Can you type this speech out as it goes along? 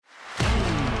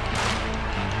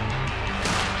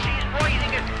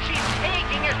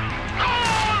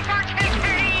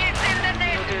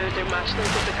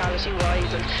exceptional physicality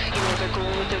wise, and they're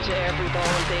going with it to every ball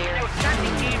there.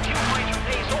 Outstanding game, 2 points from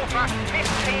play so far.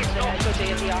 Best play so A good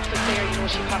day in the office there.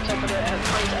 She popped up with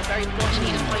a very much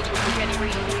needed point with Kenny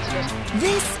really needed it.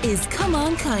 This is Come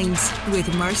On Kind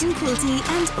with Martin Quilty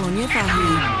and Anya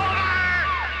Fahy.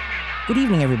 Good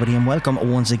evening, everybody, and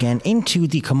welcome once again into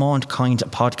the Come On Kind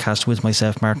podcast with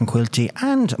myself, Martin Quilty,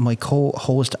 and my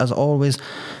co-host, as always,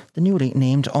 the newly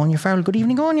named Anya Farrell. Good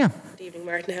evening, Anya. Good evening,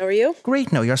 Martin. How are you?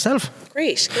 Great. Now, yourself?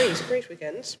 Great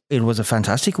weekend. It was a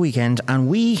fantastic weekend, and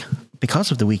we,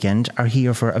 because of the weekend, are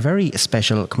here for a very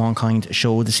special Come On Kind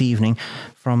show this evening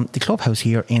from the clubhouse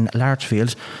here in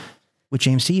Larchfield, with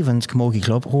James Stevens Camogie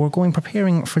Club, who are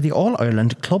preparing for the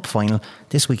All-Ireland Club Final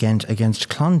this weekend against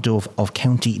Clondove of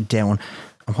County Down.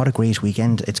 And what a great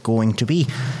weekend it's going to be.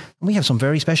 And we have some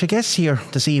very special guests here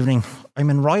this evening. I'm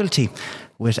in royalty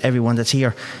with everyone that's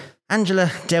here.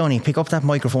 Angela Downey, pick up that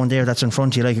microphone there that's in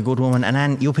front of you like a good woman. And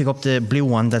Anne, you pick up the blue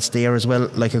one that's there as well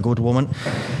like a good woman.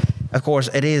 Of course,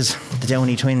 it is the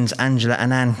Downey twins, Angela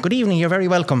and Anne. Good evening, you're very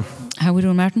welcome. How are we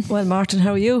doing, Martin? Well, Martin,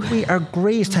 how are you? We are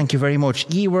great, thank you very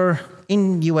much. You were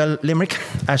in UL Limerick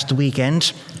at the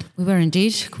weekend. We were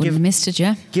indeed. Couldn't have missed it,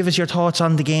 yeah. Give us your thoughts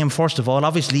on the game, first of all.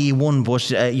 Obviously, you won, but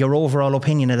your overall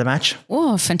opinion of the match?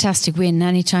 Oh, fantastic win.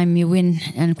 Anytime you win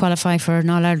and qualify for an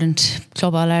All-Ireland,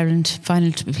 Club All-Ireland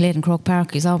final to be played in Croke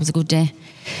Park is always a good day.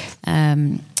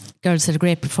 Girls had a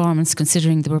great performance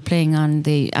considering they were playing on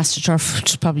the AstroTurf,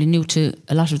 which is probably new to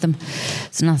a lot of them.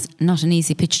 It's not an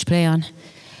easy pitch to play on.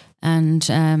 And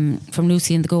from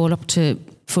Lucy in the goal up to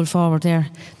full forward there,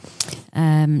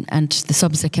 and the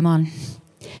subs that came on,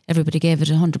 everybody gave it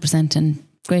 100%, and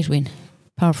great win,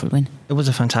 powerful win. It was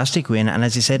a fantastic win, and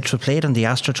as you said, to play it on the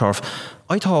AstroTurf,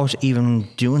 I thought even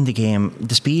doing the game,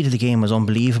 the speed of the game was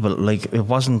unbelievable. Like, it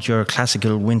wasn't your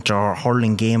classical winter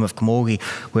hurling game of camogie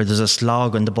where there's a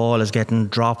slog and the ball is getting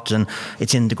dropped and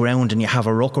it's in the ground and you have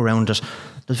a ruck around it.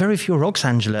 There's very few rucks,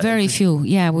 Angela. Very few,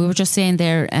 yeah. We were just saying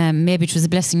there, maybe it was a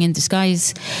blessing in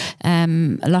disguise. A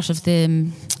lot of the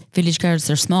village girls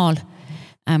are small,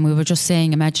 and we were just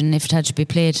saying, imagine if it had to be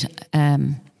played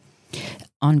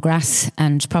on grass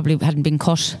and probably hadn't been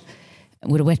cut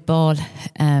with a wet ball,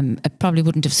 it probably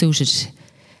wouldn't have suited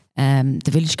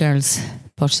the village girls.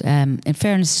 But in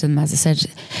fairness to them, as I said,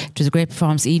 it was a great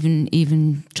performance.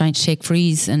 Even trying to take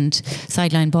frees and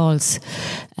sideline balls,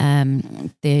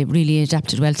 they really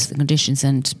adapted well to the conditions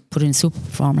and put in a super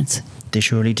performance. They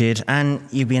surely did. And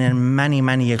you've been in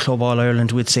many a Club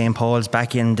All-Ireland with St. Paul's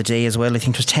back in the day as well. I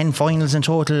think it was 10 finals in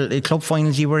total, club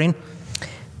finals you were in.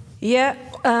 Yeah,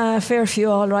 fair few,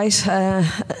 all right.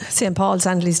 St. Paul's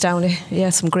and Lisdowney, yeah,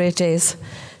 some great days.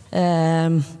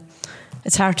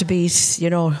 It's hard to beat,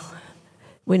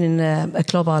 winning a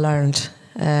Club All-Ireland.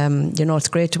 It's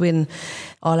great to win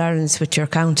All-Irelands with your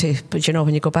county, but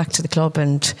when you go back to the club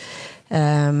and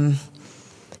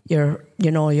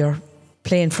you're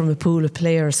playing from a pool of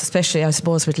players, especially I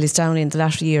suppose with Lisdowney in the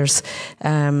latter years,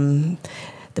 the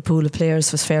pool of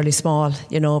players was fairly small,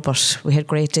 but we had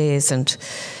great days and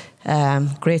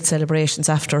great celebrations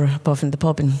after above in the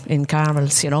pub in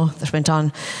Carmel's, that went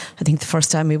on. I think the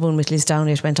first time we won with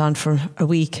Lisdowney, it went on for a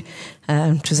week.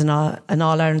 It was an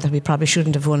All-Ireland that we probably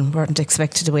shouldn't have won, weren't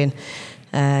expected to win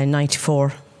in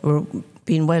 94. We were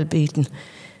being well beaten.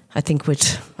 I think we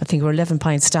were 11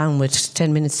 points down with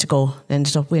 10 minutes to go.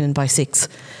 Ended up winning by 6.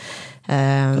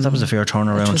 That was a fair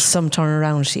turnaround. It was some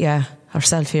turnaround, yeah.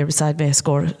 Ourself here beside me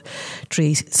scored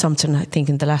 3 something, I think,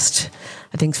 in the last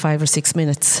 5 or 6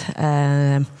 minutes.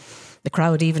 The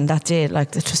crowd even that day,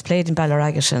 like, it was played in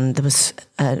Ballaragat, and there was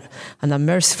an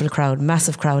unmerciful crowd,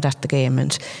 massive crowd at the game,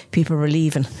 and people were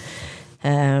leaving.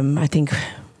 I think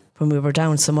when we were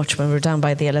down so much, when we were down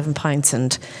by the 11 points,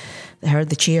 and they heard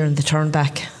the cheer and they turned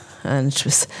back, and it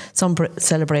was some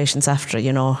celebrations after,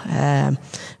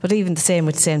 but even the same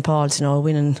with St. Paul's,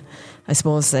 winning, I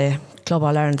suppose, the Club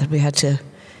All-Ireland, that we had to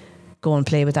go and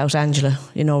play without Angela.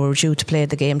 We were due to play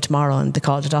the game tomorrow, and they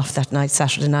called it off that night,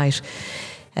 Saturday night.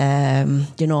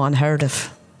 Unheard of.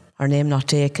 Our name not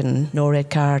taken, no red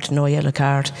card, no yellow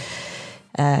card.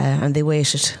 And they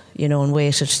waited, and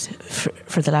waited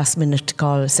for the last minute to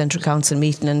call a Central Council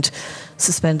meeting and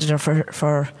suspended her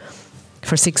for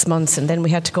 6 months. And then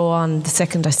we had to go on the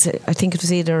second, I think it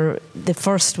was either the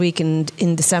first week in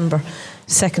December,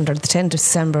 2nd or the 10th of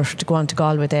December, to go on to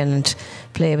Galway then and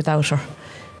play without her.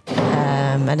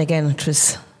 And again, it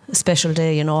was a special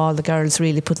day, all the girls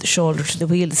really put the shoulder to the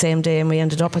wheel the same day, and we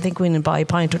ended up, I think, winning by a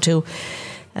point or two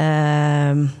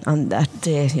on that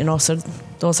day, so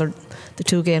those are the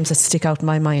 2 games that stick out in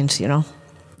my mind,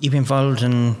 You've been involved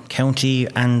in county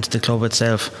and the club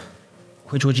itself.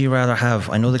 Which would you rather have?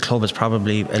 I know the club is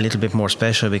probably a little bit more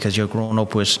special because you're growing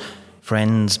up with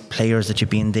friends, players that you've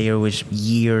been there with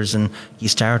years, and you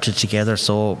started together.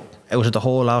 So out of the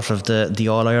whole lot of the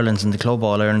All-Irelands and the club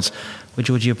All-Irelands, which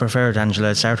would you prefer, Angela?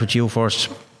 I'll start with you first.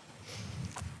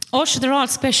 Oh, sure, they're all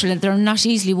special and they're not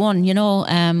easily won, you know.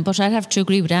 But I'd have to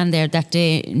agree with Anne there that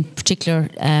day in particular.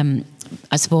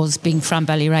 I suppose being from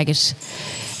Ballyragget,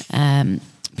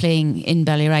 playing in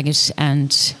Ballyragget,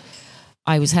 and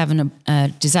I was having a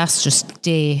disastrous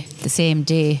day. The same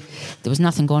day, there was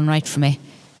nothing going right for me,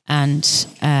 and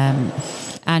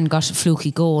Anne got a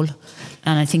fluky goal.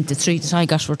 And I think the 3 that I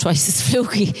got were twice as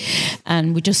fluky.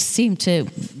 And we just eked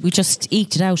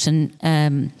it out.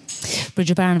 And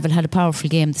Bridget Barneville had a powerful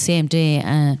game the same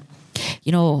day.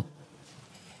 You know,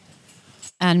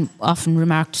 and often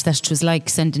remarked that it was like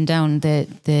sending down the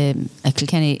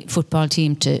Kilkenny football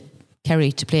team to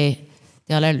Kerry to play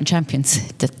the All-Ireland champions.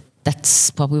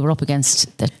 That's what we were up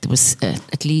against. That there was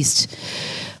at least,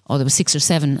 there was 6 or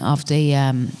 7 of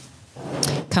the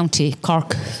County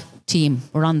Cork team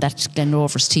were on that Glen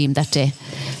Rovers team that day,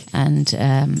 and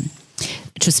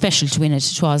it was special to win it.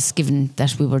 It was, given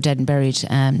that we were dead and buried,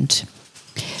 and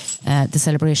the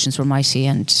celebrations were mighty,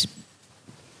 and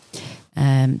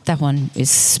that one is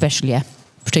special,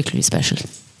 particularly special.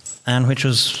 And which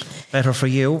was better for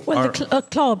you? Well, the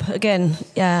club, again,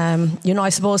 you know, I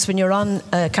suppose when you're on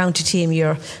a county team,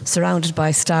 you're surrounded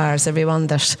by stars, everyone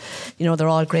that, you know, they're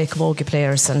all great camogie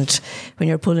players. And when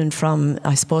you're pulling from,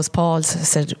 I suppose Paul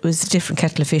said it was a different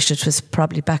kettle of fish. It was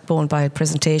probably backboned by a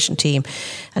presentation team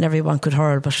and everyone could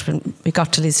hurl. But when we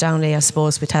got to Lisdowney, I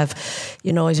suppose we'd have,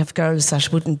 you know, you'd have girls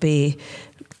that wouldn't be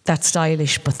that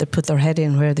stylish, but they put their head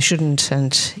in where they shouldn't.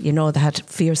 And, you know, they had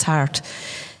fierce heart.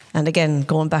 And again,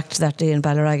 going back to that day in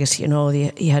Ballyragget, you know,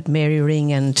 you had Mary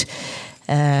Ring and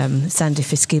Sandy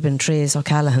Fitzgibbon, Trace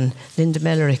O'Callaghan, Linda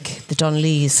Mellerick, the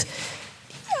Dunlees.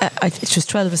 It was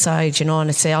 12 aside, you know, and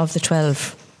I'd say of the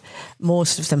 12,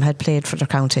 most of them had played for their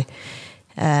county.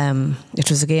 It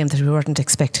was a game that we weren't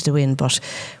expected to win, but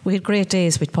we had great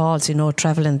days with Paul's, you know,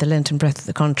 travelling the length and breadth of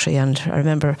the country. And I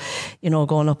remember, you know,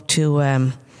 going up to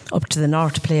the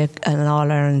north to play an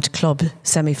All-Ireland club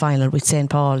semi-final with St.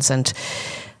 Paul's, and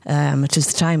it was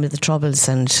the time of the Troubles,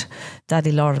 and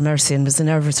Daddy Lord of Mercy was a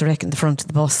nervous wreck in the front of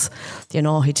the bus. You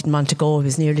know, he didn't want to go. He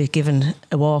was nearly given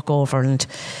a walk over, and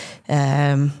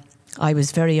I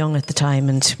was very young at the time,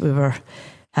 and we were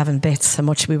having bets how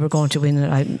much we were going to win.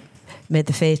 And I made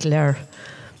the fatal error,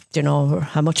 you know,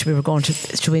 how much we were going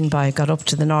to win by. Got up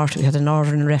to the north. We had a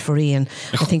northern referee, and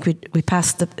I think we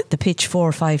passed the pitch 4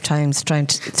 or 5 times trying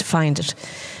to find it.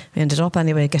 We ended up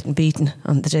anyway getting beaten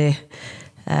on the day.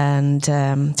 And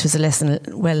it was a lesson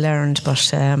well learned,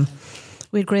 but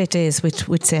we had great days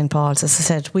with St. Paul's. As I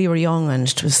said, we were young, and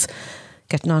it was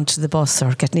getting onto the bus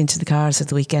or getting into the cars at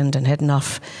the weekend and heading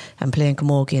off and playing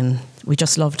camogie, and we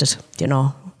just loved it, you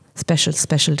know.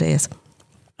 Special days.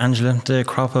 Angela, the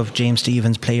crop of James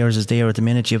Stephens players is there at the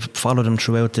minute. You've followed them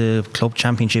throughout the club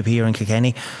championship here in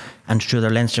Kilkenny and through their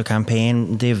Leinster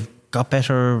campaign. They've got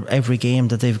better every game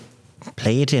that they've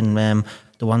played in.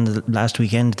 The one last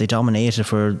weekend, they dominated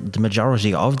for the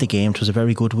majority of the game. It was a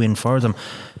very good win for them.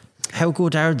 How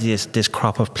good are this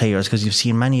crop of players? Because you've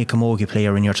seen many a camogie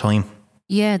player in your time.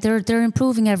 Yeah, they're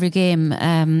improving every game.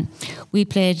 We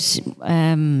played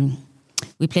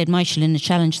Michael in the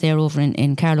challenge there over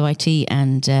in Carlow IT,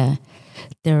 and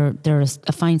they're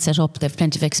a fine set up. They've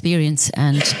plenty of experience,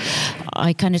 and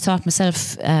I kind of thought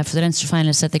myself for the Leinster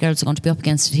finalists that the girls are going to be up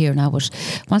against it here now. But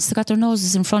once they got their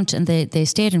noses in front and they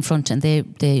stayed in front and they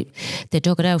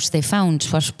dug it out, they found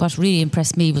what really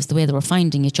impressed me was the way they were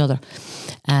finding each other.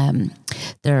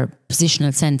 Their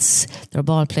positional sense, their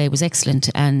ball play was excellent,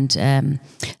 and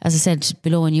as I said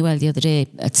below in UL the other day,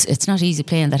 it's not easy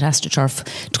playing that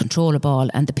AstroTurf to control a ball,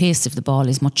 and the pace of the ball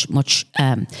is much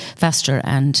faster.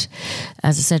 And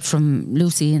as I said from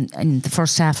Lucy in the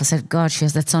first half, I said, God, she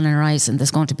has that sun in her eyes, and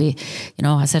there's going to be, you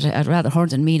know, I said I'd rather her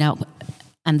than me now.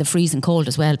 And the freezing cold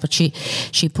as well, but she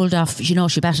pulled off, you know,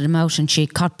 she batted them out and she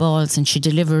caught balls and she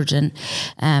delivered, and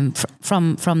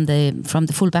from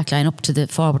the full back line up to the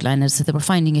forward line, as they were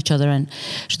finding each other, and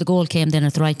so the goal came then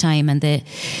at the right time, and they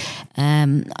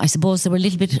I suppose they were a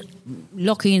little bit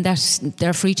lucky in that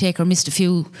their free taker missed a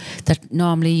few that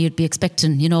normally you'd be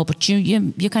expecting, you know, but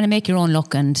you kind of make your own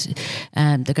luck, and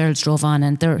the girls drove on,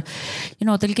 and they're, you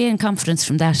know, they'll gain confidence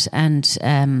from that. And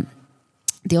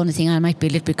the only thing I might be a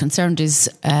little bit concerned is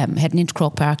heading into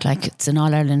Croke Park, like it's an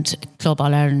All-Ireland club,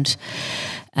 All-Ireland.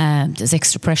 There's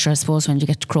extra pressure, I suppose, when you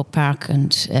get to Croke Park,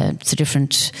 and it's a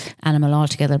different animal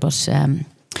altogether. But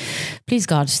please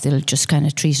God, they'll just kind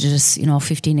of treat it as, you know,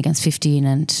 15 against 15,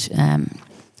 and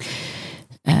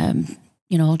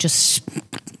just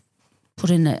put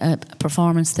in a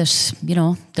performance that,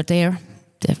 they're there.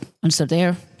 Once they're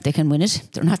there, they can win it.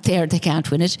 They're not there, they can't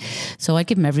win it. So I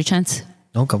give them every chance.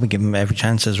 No, God, we give them every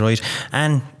chance, is right.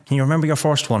 And can you remember your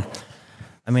first one?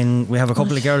 I mean, we have a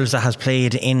couple of girls that has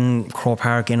played in Croke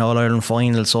Park in All-Ireland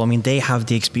final, so I mean, they have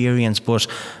the experience, but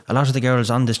a lot of the girls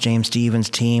on this James Stephens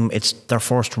team, it's their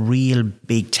first real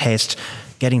big test,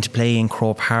 getting to play in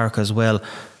Croke Park as well.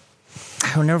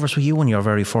 How nervous were you on your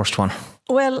very first one?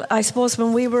 Well, I suppose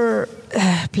when we were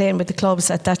playing with the clubs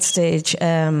at that stage,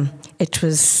 it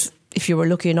was, if you were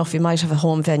lucky enough, you might have a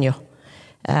home venue.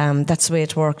 That's the way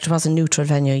it worked. It was a neutral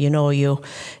venue.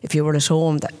 If you were at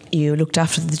home, you looked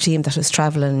after the team that was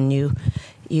travelling, and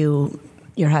you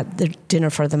had the dinner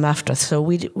for them after. So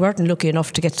we weren't lucky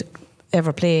enough to get to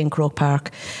ever play in Croke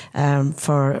Park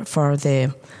for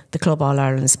the Club All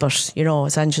Irelands. But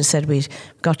as Angela said, we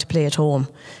got to play at home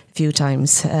a few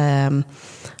times.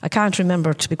 I can't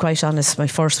remember, to be quite honest, my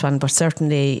first one, but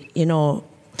certainly, you're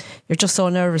just so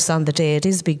nervous on the day. It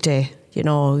is a big day,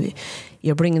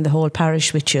 You're bringing the whole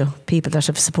parish with you, people that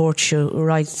have supported you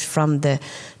right from the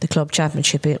club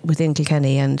championship within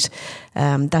Kilkenny, and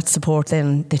that support,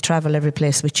 then they travel every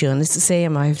place with you. And it's the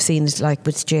same, I've seen it like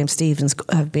with James Stephens,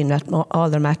 have been at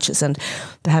all their matches, and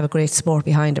they have a great support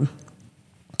behind them.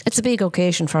 It's a big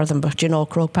occasion for them, but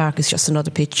Croke Park is just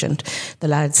another pitch, and the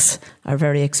lads are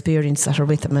very experienced that are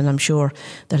with them, and I'm sure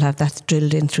they'll have that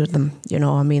drilled into them.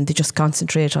 They just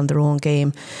concentrate on their own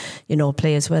game,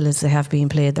 play as well as they have been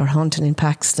played. They're hunting in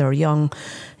packs, they're young,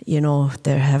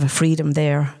 they have a freedom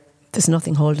there. There's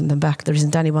nothing holding them back. There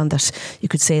isn't anyone that you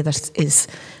could say that is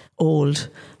old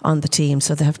on the team,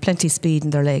 so they have plenty of speed in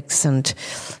their legs. And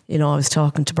I was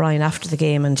talking to Brian after the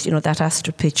game, and that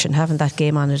Astor pitch and having that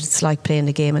game on it, it's like playing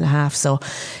a game and a half. So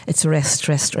it's rest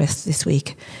this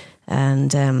week, and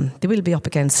they will be up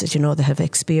against it. They have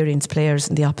experienced players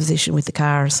in the opposition with the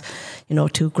cars,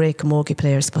 two great camogie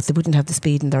players, but they wouldn't have the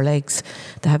speed in their legs.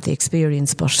 They have the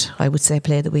experience, but I would say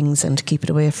play the wings and keep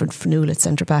it away from Fanula at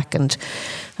centre back and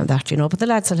that, but the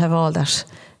lads will have all that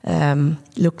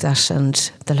looked at,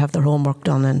 and they'll have their homework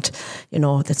done, and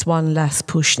that's one last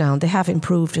push now. And they have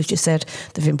improved, as you said,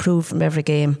 they've improved from every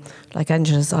game. Like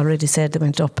Angela's already said, they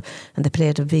went up and they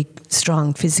played a big,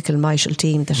 strong, physical Michael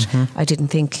team that I didn't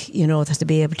think that they'd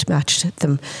be able to match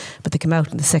them, but they came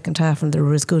out in the second half, and they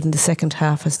were as good in the second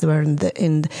half as they were in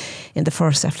the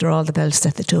first, after all the belts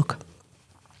that they took.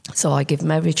 So I give them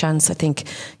every chance. I think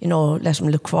let them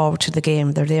look forward to the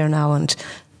game. They're there now, and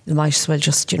they might as well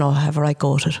just, have a right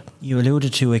go at it. You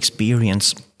alluded to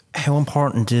experience. How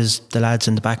important is the lads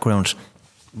in the background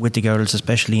with the girls,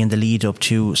 especially in the lead up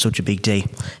to such a big day?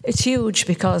 It's huge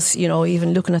because,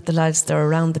 even looking at the lads, they're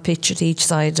around the pitch at each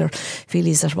side, or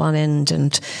Feely's at one end,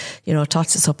 and,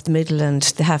 Tots is up the middle, and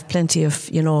they have plenty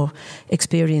of,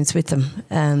 experience with them,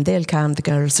 and they'll calm the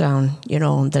girls down,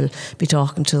 and they'll be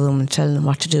talking to them and telling them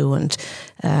what to do, and,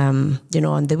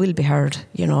 and they will be heard,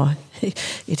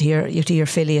 You'd hear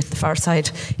Philly at the far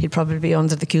side. He'll probably be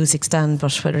under the Cusick stand,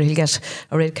 but whether he'll get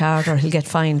a red card or he'll get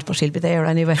fined, but he'll be there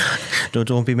anyway.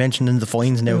 Don't be mentioning the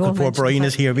fines now, because poor Brian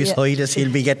is here beside us.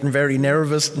 He'll be getting very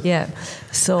nervous. Yeah.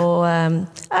 So,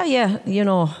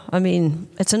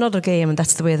 it's another game, and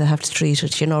that's the way they have to treat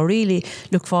it. Really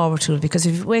look forward to it, because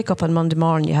if you wake up on Monday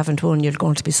morning you haven't won, you're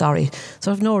going to be sorry. So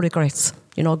I have no regrets.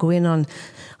 Go in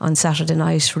on Saturday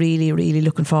night really, really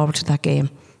looking forward to that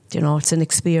game. It's an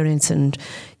experience, and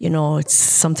it's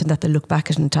something that they look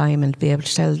back at in time and be able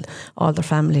to tell all their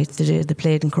family they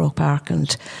played in Croke Park.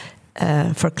 And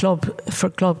for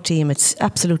club team, it's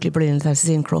absolutely brilliant that it's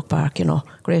in Croke Park.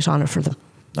 Great honour for them.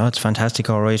 Oh, it's fantastic.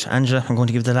 All right, Angela, I'm going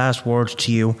to give the last word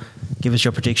to you. Give us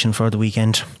your prediction for the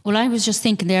weekend. Well, I was just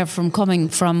thinking there, from coming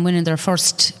from winning their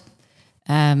first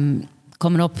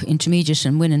coming up intermediate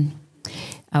and winning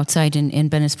outside in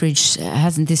Bennettsbridge,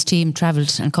 hasn't this team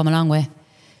travelled and come a long way?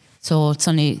 So it's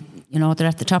only, they're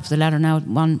at the top of the ladder now,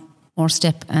 one more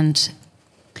step and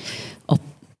up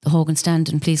the Hogan stand,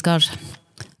 and please God,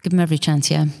 give them every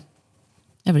chance,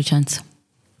 every chance.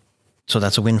 So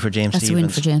that's a win for James Stephens. That's a win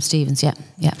for James Stephens,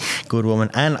 yeah. Good woman.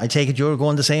 And I take it you're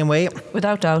going the same way?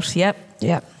 Without doubt, yep.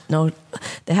 No,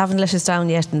 they haven't let us down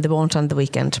yet, and they won't on the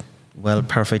weekend. Well,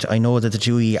 perfect. I know that the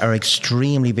two of you are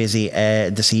extremely busy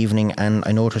this evening, and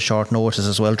I know it was short notice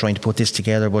as well trying to put this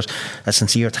together, but a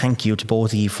sincere thank you to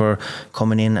both of you for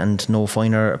coming in, and no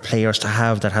finer players to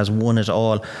have that has won it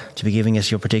all to be giving us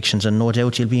your predictions. And no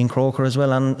doubt you'll be in Croker as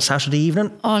well on Saturday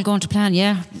evening. All going to plan,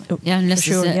 yeah, unless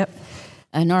sure,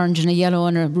 an orange and a yellow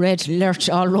and a red alert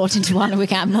all rolled into one and we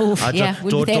can't move.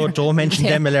 Don't mention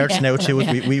them alerts now too.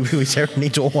 We certainly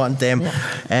don't want them.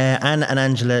 Anne and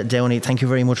Angela Downey, thank you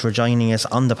very much for joining us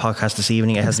on the podcast this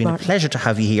evening. It has been a pleasure to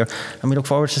have you here, and we look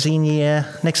forward to seeing you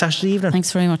next Saturday evening.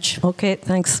 Thanks very much. Okay,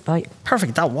 thanks, bye.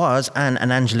 Perfect. That was Anne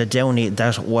and Angela Downey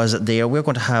that was there. We're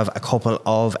going to have a couple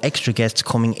of extra guests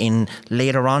coming in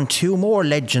later on, 2 more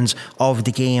legends of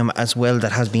the game as well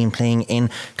that has been playing in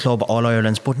Club All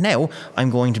Irelands. But now I'm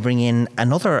going to bring in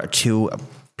another 2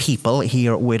 people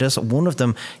here with us. One of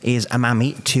them is a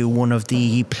mammy to one of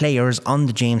the players on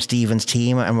the James Stephens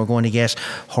team, and we're going to get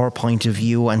her point of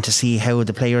view and to see how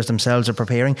the players themselves are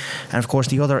preparing. And of course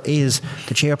the other is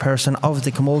the chairperson of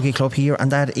the Camogie Club here,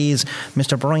 and that is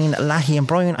Mr. Brian Lahey. And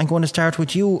Brian, I'm going to start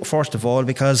with you first of all,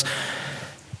 because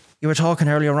you were talking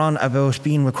earlier on about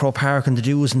being with Croke Park and the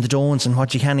do's and the don'ts and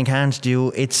what you can and can't do.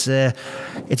 It's a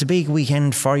big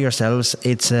weekend for yourselves.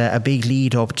 It's a big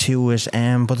lead up to it,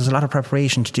 but there's a lot of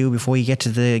preparation to do before you get to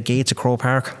the gates of Croke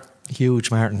Park.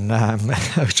 Huge, Martin. I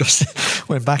was just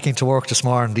went back into work this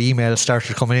morning. The emails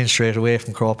started coming in straight away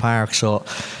from Croke Park, so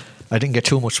I didn't get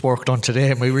too much work done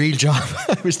today. My real job,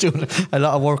 I was doing a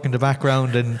lot of work in the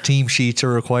background, and team sheets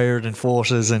are required and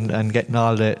photos and getting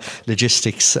all the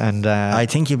logistics. And I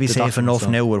think you'll be safe enough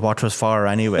now with what was for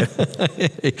anyway.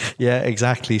 Yeah,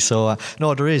 exactly. So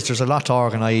no, there's a lot to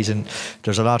organise, and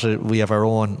there's a lot of, we have our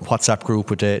own WhatsApp group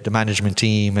with the management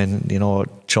team, and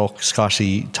Chuck,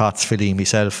 Scotty, Tots, Philly,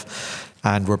 myself.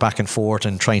 And we're back and forth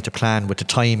and trying to plan with the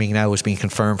timing now has been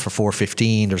confirmed for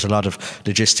 4:15. There's a lot of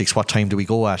logistics. What time do we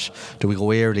go at? Do we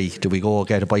go early? Do we go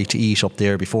get a bite to eat up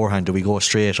there beforehand? Do we go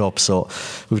straight up? So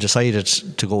we've decided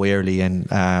to go early, and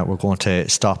we're going to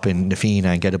stop in Nafina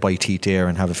and get a bite to eat there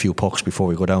and have a few pucks before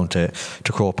we go down to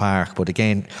Croke Park. But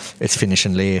again, it's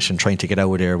finishing late and trying to get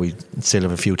out of there. We still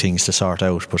have a few things to sort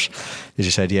out. But as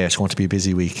you said, yeah, it's going to be a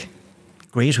busy week.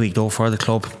 Great week though for the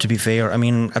club, to be fair. I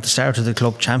mean, at the start of the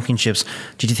club championships,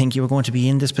 did you think you were going to be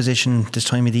in this position this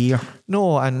time of the year?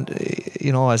 No, and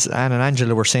as Anne and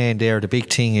Angela were saying there, the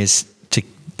big thing is to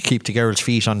keep the girls'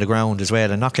 feet on the ground as well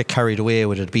and not get carried away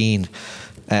with it being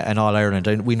an All-Ireland.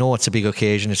 And we know it's a big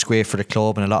occasion, it's great for the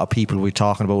club, and a lot of people will be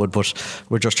talking about it, but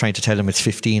we're just trying to tell them it's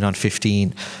 15 on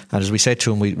 15. And as we said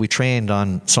to them, we trained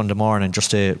on Sunday morning,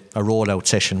 just a rollout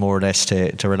session more or less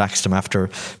to relax them after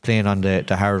playing on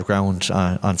the hard ground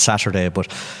on Saturday. But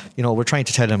we're trying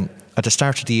to tell them at the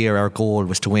start of the year our goal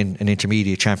was to win an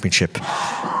intermediate championship.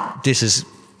 This is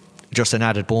just an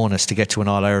added bonus to get to an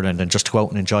All-Ireland and just to go out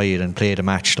and enjoy it and play the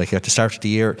match. Like at the start of the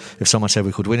year, if someone said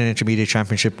we could win an intermediate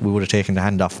championship, we would have taken the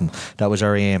hand off them. That was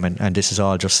our aim, and this is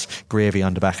all just gravy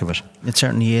on the back of it. It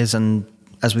certainly is, and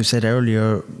as we've said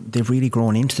earlier, they've really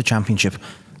grown into the championship.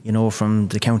 From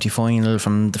the county final,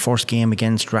 from the first game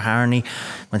against Raharney,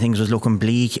 when things was looking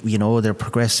bleak, they're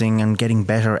progressing and getting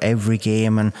better every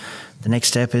game, and the next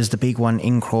step is the big one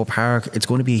in Croke Park. It's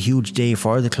going to be a huge day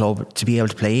for the club to be able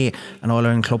to play an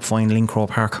All-Ireland club final in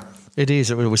Croke Park. It is.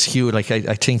 It was huge. Like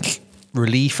I think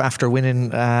relief after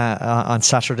winning on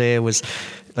Saturday was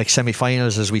like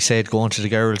semi-finals, as we said, going to the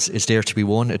girls is there to be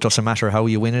won. It doesn't matter how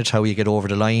you win it, how you get over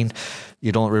the line.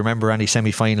 You don't remember any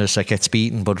semi-finals that gets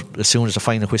beaten, but as soon as the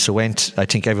final whistle went, I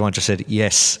think everyone just said,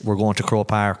 yes, we're going to Croke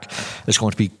Park. It's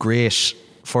going to be great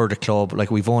for the club.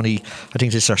 Like I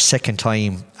think this is our second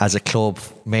time as a club,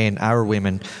 men or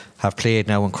women, have played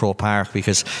now in Croke Park,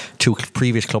 because 2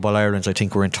 previous Club All-Irelands I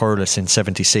think were in Thurles in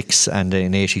 76 and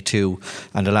in 82,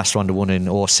 and the last one, the one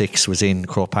in 06, was in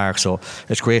Croke Park. So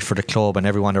it's great for the club and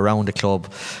everyone around the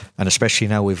club, and especially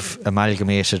now we've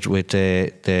amalgamated with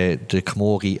the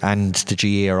Camogie and the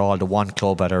GA are all the one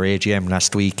club at our AGM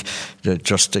last week.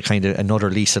 Just a kind of another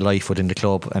lease of life within the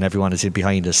club, and everyone is in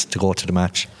behind us to go to the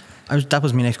match. That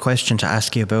was my next question to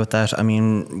ask you about that. I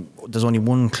mean, there's only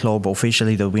one club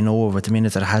officially that we know of at the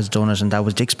minute that has done it, and that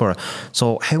was Dicksboro.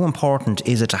 So how important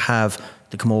is it to have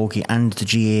the Camogie and the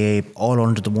GAA all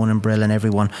under the one umbrella and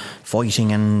everyone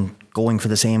fighting and going for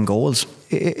the same goals?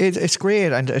 It's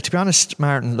great, and to be honest,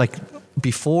 Martin, like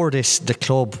before this, the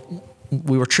club,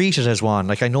 we were treated as one.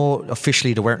 Like I know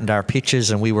officially they weren't our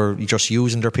pitches and we were just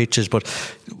using their pitches, but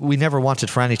we never wanted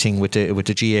for anything with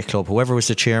the GA club. Whoever was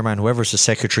the chairman, whoever was the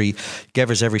secretary, gave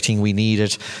us everything we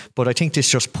needed. But I think this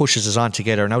just pushes us on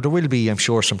together. Now there will be, I'm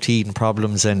sure, some teething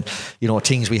problems and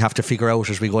things we have to figure out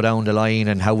as we go down the line,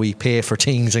 and how we pay for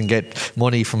things and get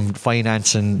money from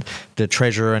finance and the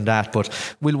treasurer and that.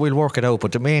 But we'll work it out.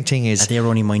 But the main thing is, they're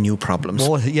only minute problems.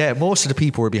 Most of the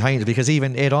people were behind it, because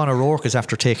even Ed O'Rourke is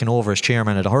after taking over as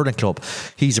chairman of the hurling club.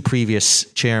 He's a previous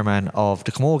chairman of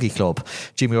the Camogie club.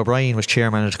 Jimmy O'Brien was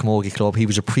chairman of the Camogie club. He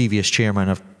was a previous chairman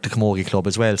of the Camogie club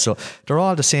as well. So they're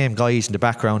all the same guys in the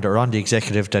background that are on the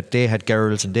executive, that they had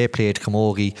girls and they played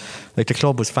Camogie. Like, the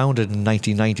club was founded in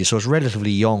 1990, so it's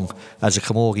relatively young as a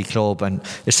Camogie club, and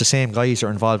it's the same guys that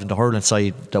are involved in the hurling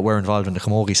side that were involved in the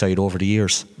Camogie side over the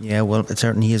years. Yeah, well, it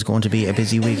certainly is going to be a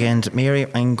busy weekend. Mary,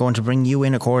 I'm going to bring you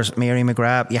in, of course. Mary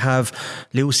McGrath, you have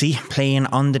Lucy playing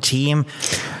on the team.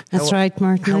 That's right,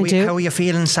 Martin. I do. How are you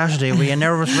feeling Saturday? Were you a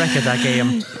nervous wreck at that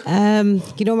game?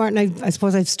 Martin, I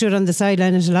suppose I've stood on the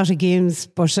sideline at a lot of games,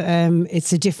 but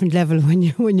it's a different level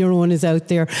when your own is out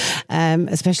there,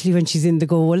 especially when she's in the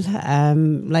goal.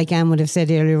 Like Anne would have said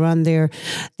earlier on there,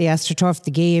 the AstroTurf,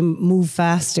 the game moved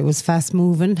fast. It was fast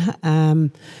moving.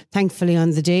 Thankfully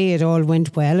on the day it all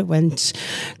went well.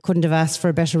 Couldn't have asked for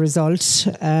a better result.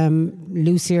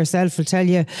 Lucy herself will tell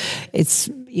you, it's,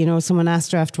 someone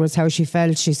asked her afterwards how she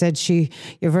felt. She said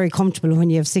you're very comfortable when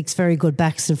you have 6 very good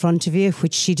backs in front of you,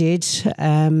 which she did.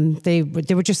 They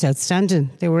were just outstanding.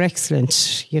 They were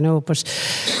excellent, but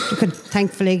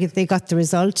thankfully they got the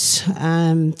result.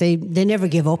 They never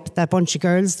give up, that bunch of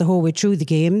girls, the whole way through the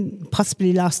game.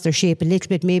 Possibly lost their shape a little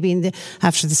bit maybe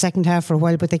after the second half for a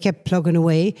while, but they kept plugging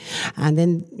away, and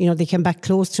then they came back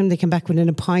close to them. They came back within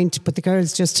a point, but the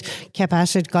girls just kept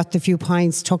at it, got the few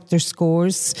points, took their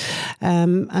scores,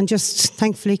 and just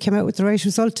thankfully came out with the right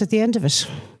result at the end of it.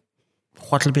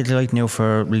 What will it be like now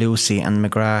for Lucy and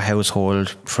McGrath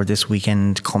household for this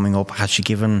weekend coming up? Has she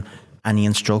given any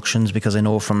instructions? Because I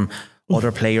know from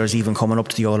other players even coming up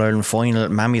to the All-Ireland final,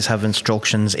 mammies have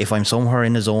instructions. If I'm somewhere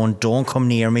in the zone, don't come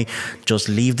near me, just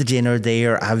leave the dinner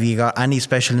there. Have you got any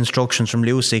special instructions from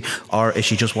Lucy, or is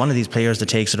she just one of these players that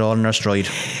takes it all in her stride?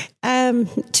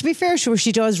 To be fair, sure,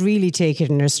 she does really take it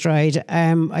in her stride.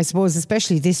 I suppose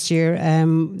especially this year,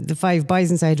 the 5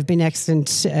 Bison side have been excellent,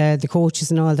 the coaches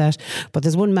and all that, but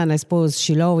there's one man I suppose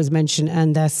she'll always mention,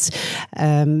 and that's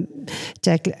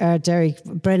Derek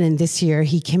Brennan. This year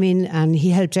he came in and he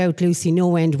helped out Lucy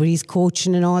no end with his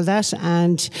coaching and all that,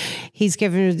 and he's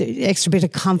given her the extra bit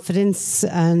of confidence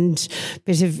and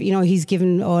bit of, he's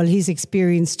given all his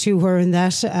experience to her in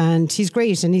that, and he's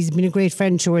great, and he's been a great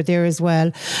friend to her there as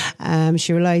well.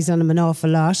 She relies on him an awful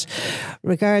lot.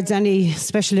 Regards any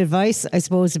special advice, I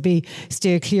suppose it'd be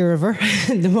steer clear of her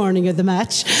in the morning of the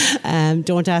match.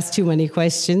 Don't ask too many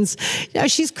questions.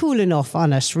 She's cool enough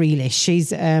on it, really.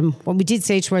 She's what we did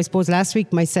say to her, I suppose, last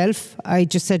week myself, I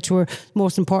just said to her, the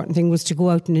most important thing was to go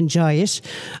out and enjoy it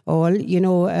all.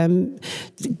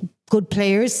 Good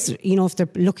players, if they're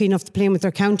lucky enough to play with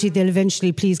their county, they'll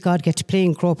eventually, please God, get to play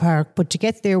in Croke Park. But to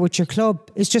get there with your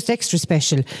club is just extra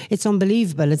special. It's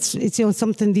unbelievable. It's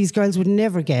something these girls would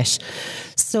never get.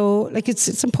 So,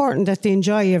 it's important that they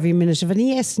enjoy every minute of it. And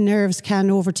yes, nerves can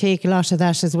overtake a lot of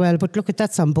that as well. But look,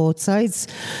 that's on both sides.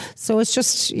 So it's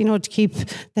just, to keep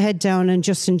the head down and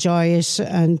just enjoy it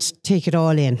and take it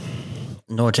all in.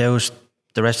 No doubt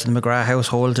the rest of the McGrath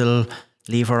household will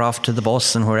leave her off to the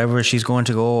bus and wherever she's going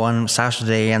to go on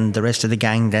Saturday, and the rest of the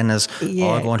gang then is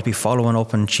all going to be following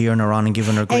up and cheering her on and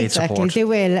giving her great support. They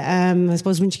will. I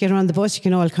suppose when you get her on the bus, you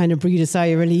can all kind of breathe a sigh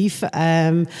of relief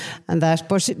and that.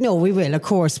 But no, we will, of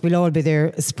course. We'll all be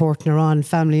there supporting her on,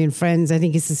 family and friends. I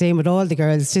think it's the same with all the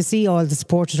girls. To see all the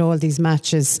support at all these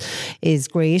matches is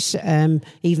great.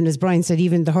 Even as Brian said,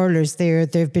 even the hurlers there,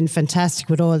 they've been fantastic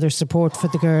with all their support for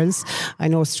the girls. I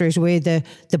know straight away the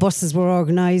buses were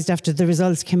organised after the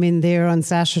results came in there on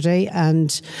Saturday,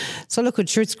 and so look,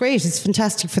 sure, it's great. It's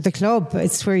fantastic for the club.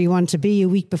 It's where you want to be a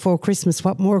week before Christmas.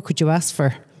 What more could you ask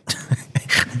for?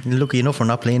 Lucky enough we're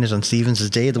not playing it on Stevens'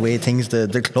 Day, the way things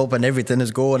the club and everything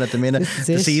is going at the minute.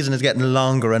 The season is getting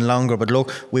longer and longer, but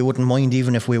look, we wouldn't mind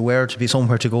even if we were to be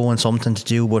somewhere to go and something to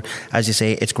do, but as you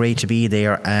say, it's great to be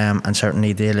there, and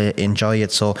certainly they'll enjoy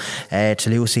it. So to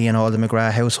Lucy and all the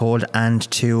McGrath household, and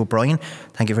to Brian,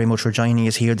 thank you very much for joining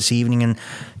us here this evening in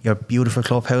your beautiful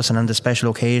clubhouse and on the special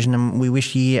occasion, and we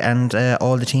wish you and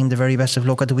all the team the very best of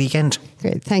luck at the weekend.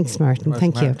 Great, thanks Martin.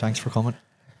 Thank you. Thanks for coming.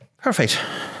 Perfect.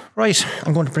 Right,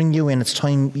 I'm going to bring you in. It's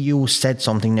time you said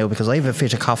something now, because I have a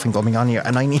fit of coughing coming on here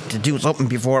and I need to do something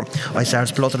before I start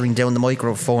spluttering down the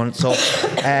microphone. So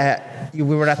we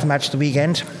were at the match the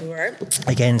weekend. We were.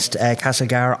 Against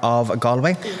Castlegar of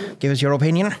Galway. Give us your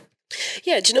opinion.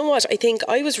 Yeah, do you know what? I think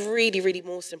I was really, really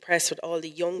most impressed with all the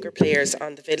younger players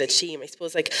on the village team. I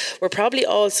suppose we're probably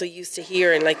also used to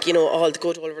hearing all the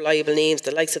good old reliable names,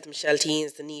 the likes of the Michelle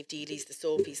Teens, the Niamh Deelys, the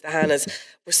Sophies, the Hannahs.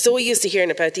 We're so used to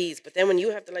hearing about these, but then when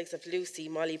you have the likes of Lucy,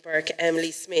 Molly Burke,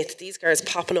 Emily Smith, these girls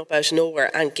popping up out of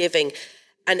nowhere and giving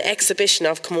an exhibition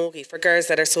of camogie for girls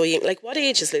that are so young. What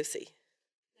age is Lucy?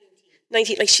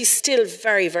 19, like she's still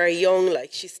very, very young.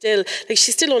 She's still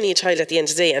only a child at the end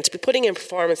of the day. And to be putting in a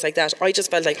performance like that, I just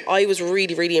felt like I was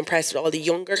really, really impressed with all the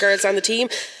younger girls on the team.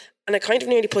 And it kind of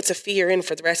nearly puts a fear in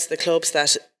for the rest of the clubs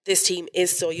that this team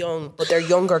is so young, but their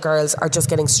younger girls are just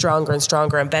getting stronger and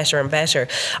stronger and better.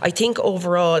 I think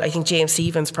overall, James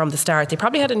Stephens from the start, they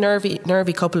probably had a nervy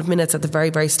couple of minutes at the very,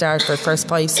 very start for the first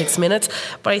 5-6 minutes.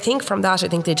 But I think from that, I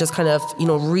think they just kind of,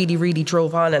 really, really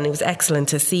drove on, and it was excellent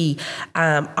to see.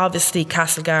 Obviously,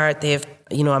 Castlegar, they've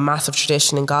a massive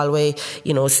tradition in Galway,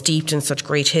 steeped in such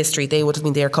great history. They would have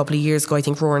been there a couple of years ago. I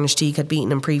think Rower-Inistioge had beaten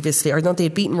them previously, or not, they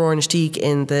had beaten Rower-Inistioge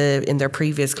in their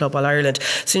previous Club All-Ireland.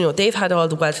 So, they've had all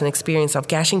the wealth and experience of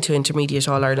getting to intermediate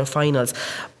All-Ireland finals.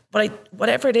 But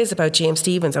whatever it is about James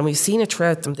Stephens, and we've seen it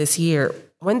throughout them this year,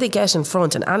 when they get in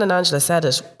front, and Anne and Angela said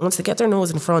it, once they get their nose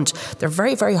in front, they're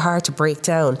very, very hard to break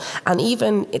down. And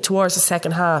even towards the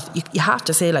second half, you have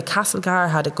to say, Castlegar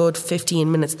had a good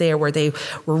 15 minutes there where they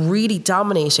were really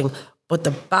dominating. But the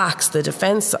backs, the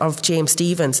defence of James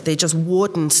Stephens, they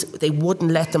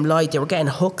wouldn't let them lie. They were getting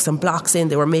hooks and blocks in.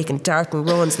 They were making darting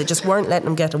runs. They just weren't letting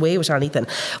them get away with anything,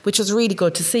 which was really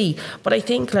good to see. But I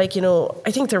think, I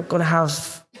think they're going to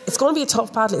have... It's going to be a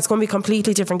tough battle. It's going to be a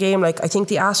completely different game. I think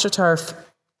the AstroTurf...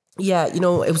 Yeah,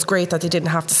 it was great that they didn't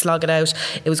have to slog it out.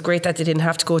 It was great that they didn't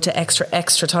have to go to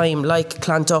extra time like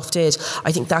Clonduff did.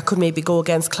 I think that could maybe go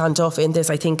against Clonduff in this.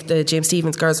 I think the James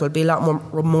Stephens girls will be a lot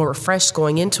more refreshed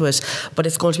going into it, but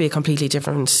it's going to be a completely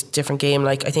different game.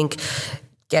 I think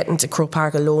getting to Croke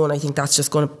Park alone, I think that's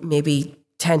just going to maybe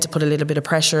tend to put a little bit of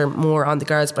pressure more on the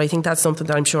girls. But I think that's something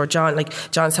that I'm sure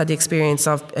John's had the experience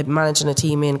of managing a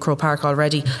team in Croke Park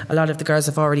already. A lot of the girls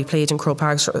have already played in Croke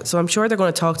Park, so I'm sure they're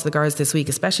going to talk to the girls this week,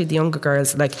 especially the younger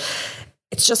girls.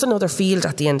 It's just another field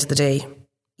at the end of the day.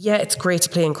 Yeah, it's great to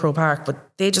play in Croke Park, but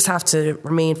they just have to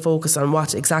remain focused on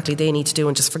what exactly they need to do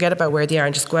and just forget about where they are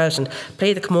and just go out and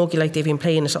play the camogie like they've been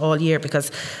playing it all year,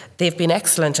 because they've been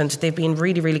excellent and they've been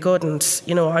really, really good. And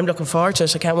I'm looking forward to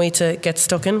it. I can't wait to get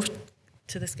stuck in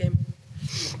to this game.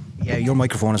 Yeah, your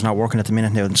microphone is not working at the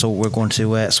minute now, and so we're going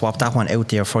to swap that one out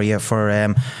there for you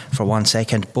for 1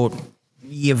 second. But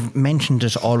you've mentioned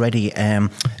it already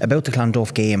about the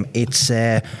Clonduff game. It's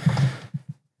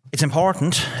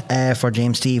important for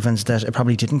James Stephens that it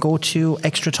probably didn't go to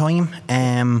extra time.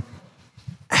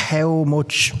 How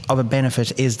much of a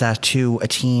benefit is that to a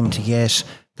team to get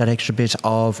that extra bit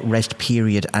of rest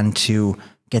period and to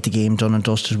get the game done and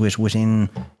dusted within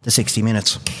the 60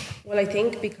 minutes? Well, I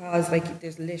think because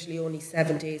there's literally only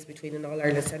 7 days between an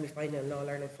All-Ireland semi-final and an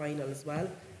All-Ireland final as well.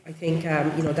 I think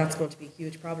that's going to be a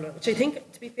huge problem, which I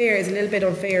think, to be fair, is a little bit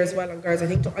unfair as well on girls. I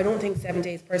don't think 7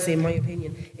 days per se, in my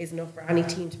opinion, is enough for any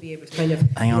team to be able to kind of...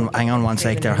 Hang on 1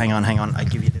 sec there. Hang on. I'll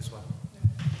give you this one.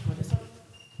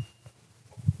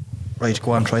 Right,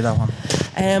 go on, try that one.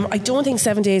 I don't think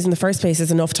 7 days in the first place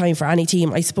is enough time for any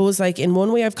team. I suppose, in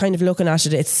one way, I've kind of looking at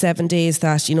it, it's 7 days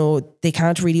that, they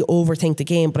can't really overthink the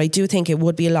game. But I do think it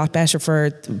would be a lot better for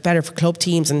club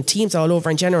teams and teams all over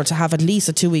in general to have at least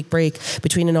a 2-week break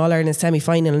between an All-Ireland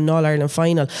semi-final and an All-Ireland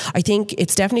final. I think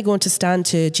it's definitely going to stand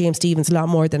to James Stephens a lot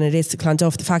more than it is to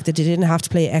Clonduff. The fact that they didn't have to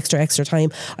play extra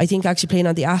time. I think actually playing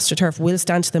on the AstroTurf will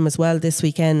stand to them as well this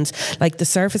weekend. The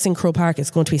surface in Croke Park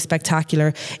is going to be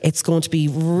spectacular. It's going to be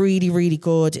really, really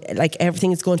good.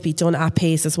 Everything is going to be done at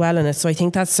pace as well in it. So I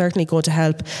think that's certainly going to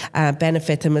help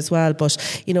benefit them as well. But,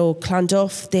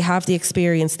 Clonduff, they have the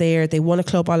experience there. They won a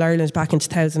Club All-Ireland back in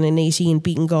 2018,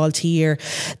 beating Galtier.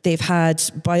 They've had,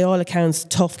 by all accounts,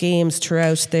 tough games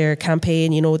throughout their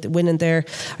campaign. Winning their,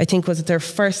 I think, was it their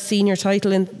first senior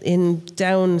title in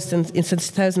Down since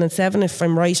 2007, if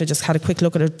I'm right. I just had a quick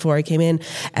look at it before I came in.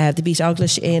 They beat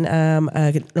Auglish in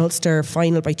an Ulster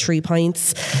final by 3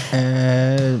 points.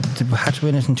 They had to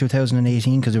win it in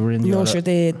 2018 because they were in the... No, sure,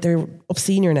 they're up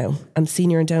senior now, and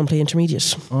senior and down play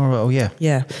intermediate. Oh yeah.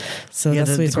 Yeah. So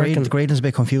that's the grading is a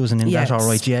bit confusing in that, all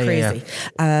right. Yeah, crazy.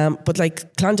 But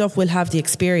Clonduff will have the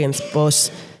experience,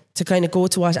 but to kind of go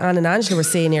to what Anne and Angela were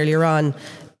saying earlier on,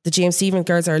 the James Stephens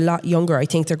girls are a lot younger. I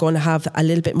think they're going to have a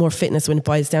little bit more fitness when it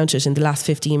boils down to it in the last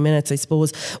 15 minutes. I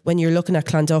suppose when you're looking at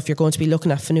Clonduff, you're going to be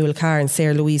looking at Fionnuala Carr and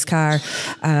Sarah Louise Carr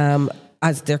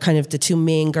as they're kind of the two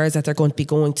main girls that they're going to be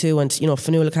going to. And,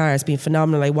 Fionnuala Carr has been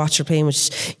phenomenal. I watched her playing with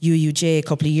UUJ a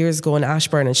couple of years ago in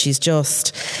Ashburn, and she's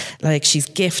just, she's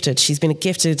gifted. She's been a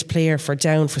gifted player for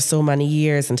Down for so many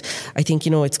years. And I think,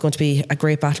 it's going to be a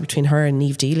great battle between her and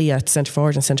Niamh Deely at centre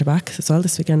forward and centre back as well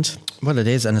this weekend. Well, it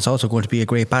is, and it's also going to be a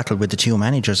great battle with the two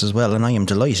managers as well. And I am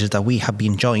delighted that we have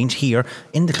been joined here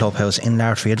in the clubhouse in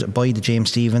Lartfield by the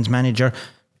James Stephens manager,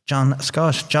 John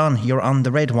Scott. John, you're on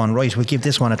the red one, right? We'll give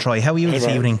this one a try. How are you this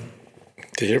evening?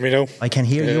 Can you hear me now? I can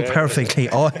hear you perfectly.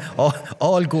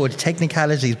 All good.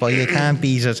 Technicalities, but you can't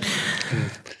beat it.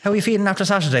 How are you feeling after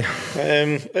Saturday?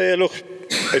 Look,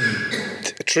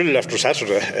 a thrill after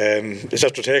Saturday. It's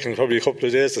after taking probably a couple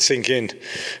of days to sink in.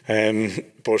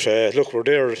 But look, we're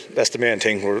there. That's the main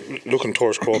thing. We're looking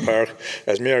towards Croke Park.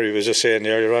 As Mary was just saying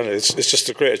earlier on, it's just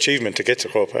a great achievement to get to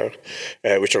Croke Park,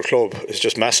 which our club is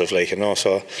just massive, like, you know.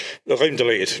 So, look, I'm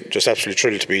delighted. Just absolutely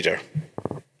thrilled to be there.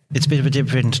 It's a bit of a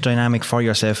different dynamic for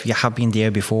yourself. You have been there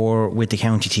before with the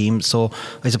county team, so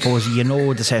I suppose you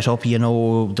know the setup, you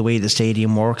know the way the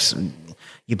stadium works,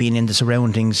 you've been in the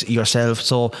surroundings yourself,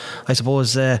 so I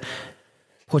suppose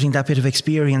putting that bit of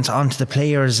experience onto the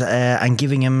players and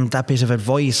giving them that bit of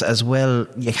advice as well,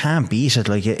 you can't beat it.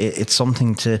 Like, it's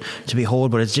something to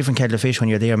behold, but it's a different kettle of fish when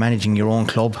you're there managing your own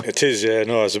club. It is, yeah,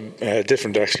 no, it's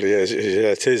different actually. Yeah,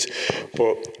 it is.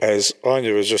 But as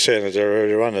Anya was just saying it there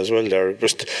earlier on as well, there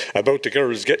just about the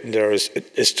girls getting there,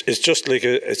 it's just like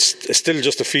it's still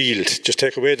just a field. Just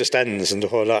take away the stands and the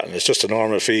whole lot, and it's just a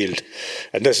normal field.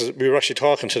 And we were actually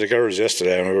talking to the girls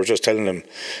yesterday, and we were just telling them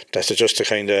that just to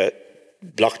kind of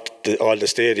blocked all the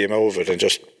stadium over it, and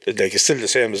just like it's still the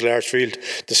same as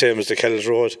Larchfield, the same as the Kells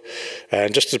Road,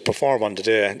 and just to perform on the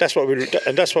day. And that's what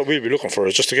we'll be looking for,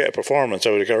 is just to get a performance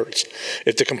out of the girls.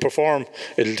 If they can perform,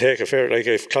 it'll take a fair. Like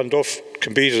if Clonduff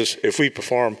can beat us, if we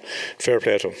perform, fair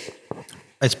play to them.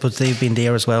 I suppose they've been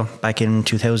there as well. Back in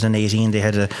 2018, they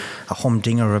had a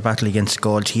humdinger of a battle against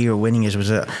Galtier. Winning it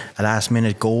was a last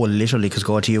minute goal, literally, because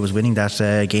Galtier was winning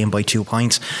that game by 2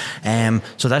 points.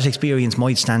 So that experience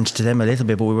might stand to them a little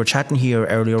bit. But we were chatting here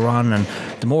earlier on, and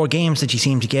the more games that you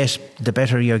seem to get, the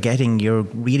better you're getting. You're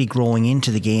really growing into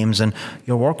the games, and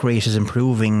your work rate is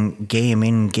improving game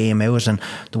in, game out. And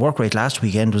the work rate last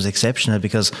weekend was exceptional,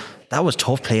 because that was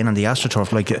tough playing on the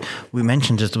AstroTurf. Like we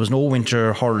mentioned, there was no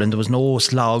winter hurling, there was no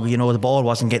slog, you know, the ball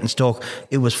wasn't getting stuck,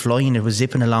 it was flying, it was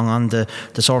zipping along on the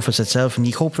surface itself, and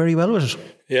you coped very well with it.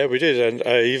 Yeah, we did, and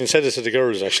I even said this to the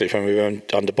girls actually when we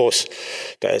went on the bus,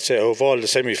 that I'd say of all the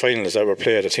semi-finals that were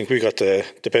played, I think we got the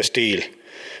best deal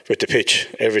with the pitch.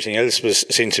 Everything else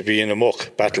seemed to be in a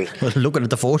muck battle. Well, looking at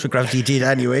the photograph you did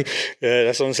anyway. Yeah,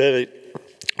 that's what I'm saying.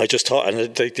 I just thought, and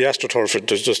the AstroTurf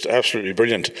is just absolutely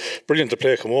brilliant to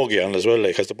play camogie on as well,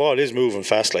 like, because the ball is moving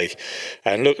fast, like,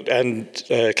 and look, and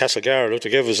Castlegar, look, they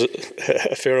gave us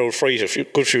a fair old fright a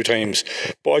good few times,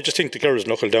 but I just think the girls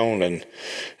knuckled down,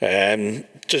 and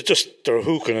just their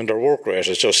hooking and their work rate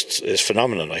is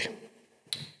phenomenal, like.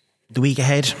 The week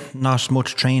ahead, not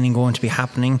much training going to be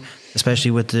happening,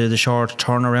 especially with the short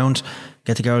turnaround.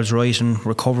 Get the girls right, and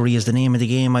recovery is the name of the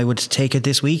game. I would take it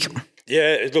this week.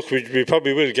 Yeah, look, we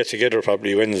probably will get together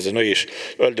probably Wednesday night.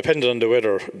 Well, depending on the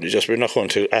weather, we're not going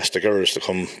to ask the girls to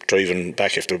come driving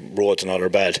back if the roads and all are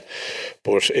bad.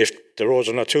 But if the roads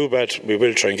are not too bad, we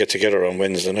will try and get together on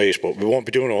Wednesday night. But we won't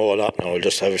be doing a whole lot now. We'll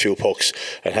just have a few pucks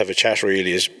and have a chat,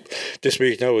 really. This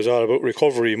week now is all about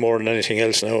recovery more than anything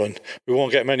else now, and we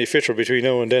won't get many fitter between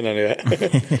now and then anyway.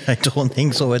 I don't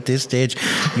think so at this stage.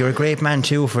 You're a great man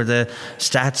too for the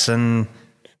stats and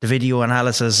the video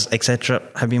analysis, etc.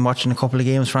 Have you been watching a couple of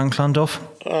games from Clonduff?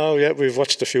 Oh yeah, we've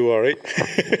watched a few, all right.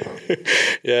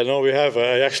 Yeah, no, we have.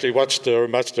 I actually watched their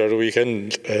match there the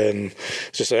weekend. I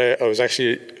was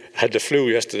actually had the flu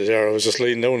yesterday there. I was just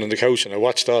laying down on the couch and I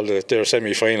watched all their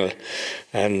semi-final,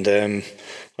 and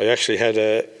I actually had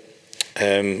a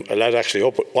lad actually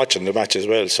up watching the match as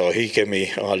well, so he gave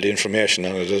me all the information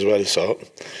on it as well. So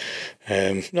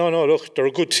no, look, they're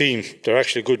a good team. They're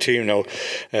actually a good team now.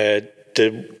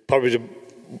 Probably the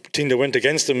thing that went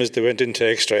against them is they went into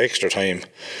extra time.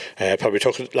 Probably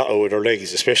took a lot out of their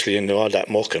legs, especially in all that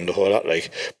muck and the whole lot. Like,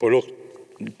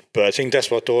 but I think that's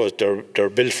what those they're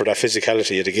built for, that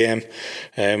physicality of the game.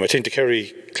 I think the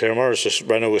Claremorris just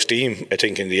ran out of steam. I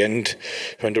think in the end,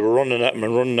 when they were running at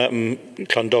them,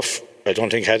 Clonduff, I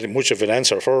don't think had much of an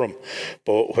answer for them.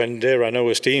 But when they ran out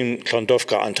of steam, Clonduff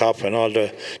got on top and all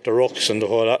the rucks and the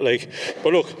whole lot. Like,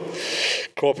 but look,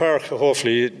 Croke Park,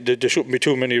 hopefully there shouldn't be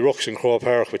too many rucks in Croke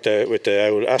Park with the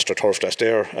old AstroTurf that's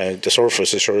there. The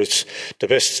surface is sure it's the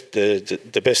best,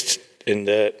 the best in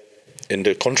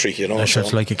the country, you know. That's so,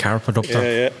 like a carpet up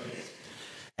there.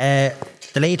 Yeah.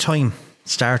 The late time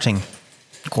starting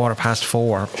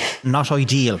 4:15, not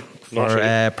ideal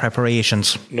for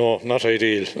preparations. No, not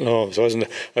ideal. No, it wasn't.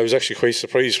 I was actually quite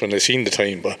surprised when I seen the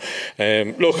time. But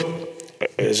look,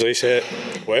 as I say,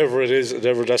 whatever it is,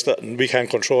 that's that, we can't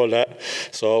control that.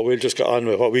 So we'll just get on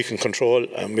with what we can control,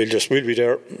 and we'll be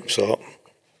there. So.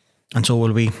 And so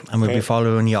will we, and we'll be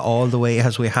following you all the way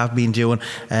as we have been doing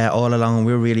all along, and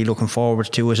we're really looking forward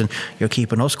to it. And you're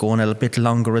keeping us going a little bit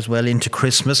longer as well into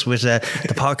Christmas with the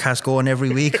podcast going every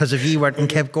week, because if you weren't and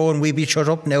kept going, we'd be shut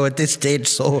up now at this stage.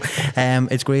 So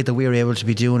it's great that we're able to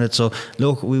be doing it. So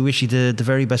look, we wish you the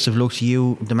very best of luck to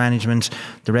you, the management,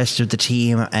 the rest of the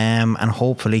team, and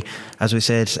hopefully, as we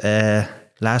said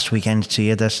last weekend to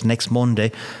you, that next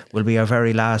Monday will be our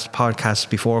very last podcast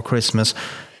before Christmas.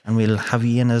 And we'll have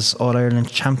you in as All-Ireland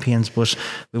champions, but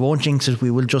we won't jinx it. We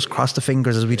will just cross the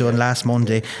fingers as we done last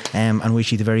Monday, and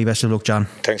wish you the very best of luck, John.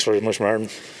 Thanks very much, Martin.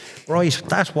 Right,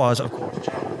 that was, of course,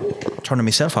 turning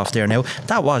myself off there now.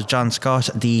 That was John Scott,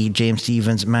 the James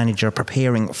Stephens manager,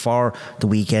 preparing for the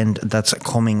weekend that's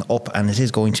coming up, and it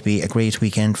is going to be a great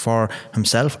weekend for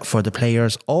himself, for the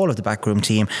players, all of the backroom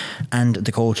team, and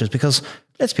the coaches, because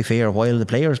let's be fair, while the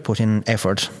players put in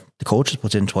effort, the coaches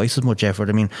put in twice as much effort.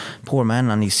 I mean, poor man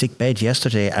on his sick bed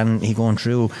yesterday, and he going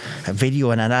through a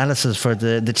video and analysis for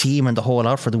the team and the whole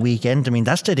lot for the weekend. I mean,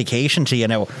 that's dedication to you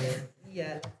now.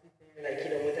 Yeah,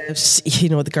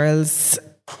 the girls,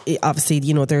 obviously,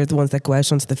 they're the ones that go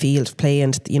out onto the field, play,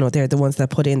 and they're the ones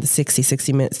that put in the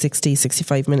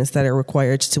 65 minutes that are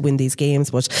required to win these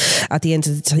games. But at the end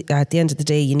of the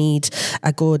day, you need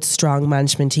a good, strong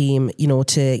management team,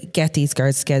 to get these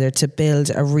girls together, to build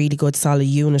a really good, solid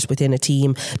unit within a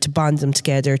team, to bond them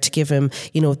together, to give them,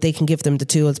 they can give them the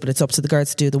tools, but it's up to the girls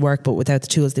to do the work. But without the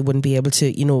tools, they wouldn't be able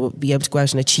to, go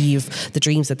out and achieve the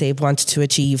dreams that they've wanted to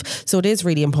achieve. So it is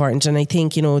really important, and I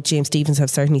think James Stephens have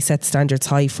certainly set standards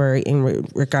high for in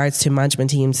regards to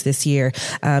management teams this year.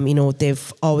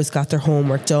 They've always got their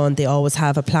homework done. They always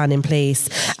have a plan in place,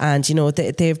 and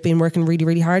they've been working really,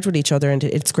 really hard with each other, and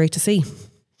it's great to see.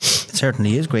 It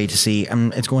certainly is great to see,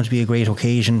 and it's going to be a great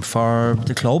occasion for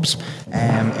the clubs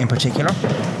in particular.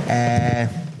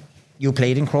 You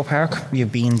played in Croke Park,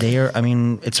 you've been there. I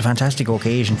mean, it's a fantastic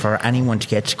occasion for anyone to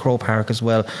get to Croke Park as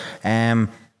well.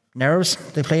 Nerves,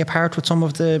 they play a part with some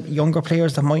of the younger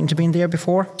players that mightn't have been there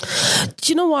before? Do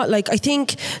you know what? I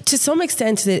think to some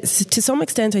extent,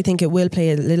 I think it will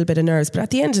play a little bit of nerves. But at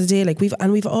the end of the day,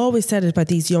 we've always said it about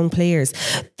these young players,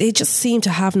 they just seem to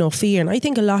have no fear. And I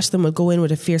think a lot of them will go in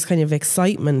with a fierce kind of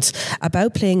excitement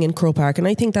about playing in Croke Park. And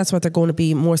I think that's what they're going to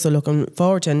be more so looking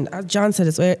forward to. And as John said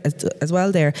as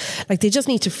well there, they just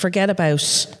need to forget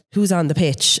about who's on the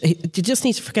pitch. They just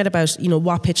need to forget about,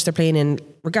 what pitch they're playing in,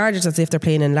 regardless as if they're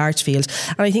playing in Larchfield.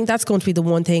 And I think that's going to be the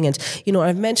one thing. And,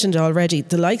 I've mentioned already,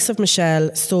 the likes of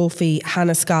Michelle, Sophie,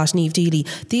 Hannah Scott, Niamh Deely,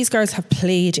 these girls have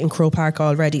played in Croke Park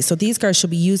already. So these girls should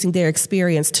be using their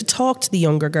experience to talk to the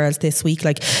younger girls this week.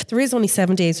 There is only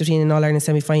 7 days between an All-Ireland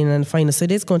semi-final and a final, so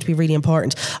it is going to be really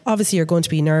important. Obviously, you're going to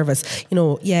be nervous.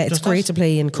 It's great to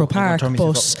play in Croke Park,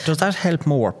 but does that help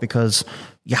more because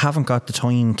you haven't got the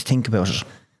time to think about it?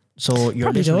 So you're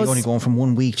probably literally does. only going from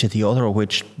one week to the other,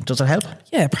 which does it help?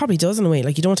 Yeah, it probably does in a way.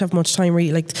 You don't have much time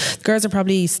really. The girls are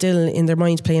probably still in their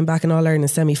mind playing back in All-Ireland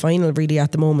semi-final really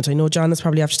at the moment. I know John is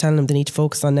probably after telling them they need to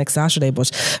focus on next Saturday, but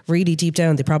really deep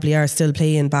down they probably are still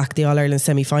playing back the All-Ireland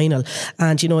semi-final.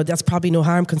 And that's probably no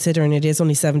harm considering it is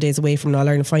only 7 days away from an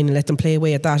All-Ireland final. Let them play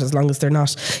away at that as long as they're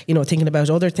not, thinking about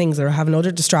other things or having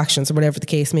other distractions or whatever the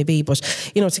case may be. But,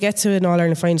 to get to an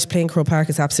All-Ireland final to play in Croke Park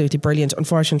is absolutely brilliant.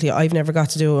 Unfortunately, I've never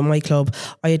got to do it in my club.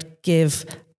 I'd give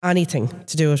anything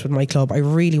to do it with my club. I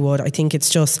really would. I think it's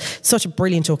just such a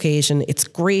brilliant occasion. It's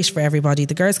great for everybody.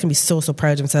 The girls can be so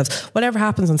proud of themselves. Whatever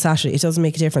happens on Saturday, it doesn't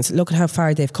make a difference. Look at how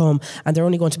far they've come, and they're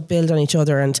only going to build on each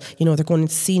other. And they're going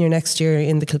into senior next year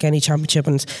in the Kilkenny Championship,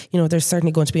 and there's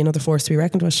certainly going to be another force to be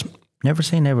reckoned with. Never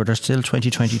say never. There's still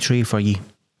 2023 for you.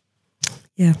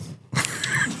 Yeah.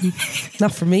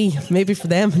 Not for me. Maybe for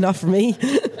them, not for me.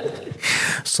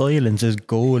 Silence is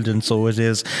gold, and so it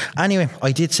is. Anyway,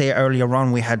 I did say earlier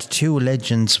on we had two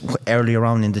legends earlier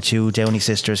on in the two Downey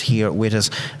sisters here with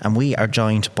us, and we are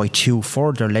joined by two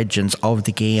further legends of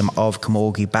the game of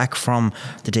camogie, back from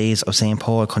the days of St.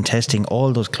 Paul, contesting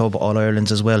all those club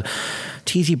All-Irelands as well.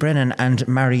 Teasy Brennan and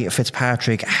Mary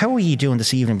Fitzpatrick, how are you doing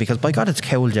this evening? Because by God, it's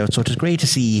cold out, so it is great to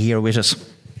see you here with us.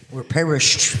 We're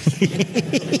perished.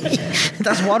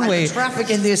 That's one way. The traffic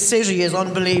in this city is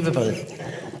unbelievable.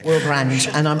 We're grand,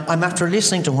 and I'm after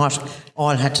listening to what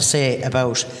all had to say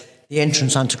about the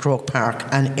entrance onto Croke Park,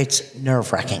 and it's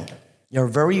nerve-wracking. Your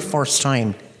very first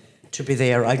time to be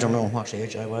there, I don't know what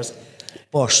age I was,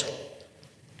 but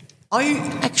I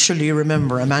actually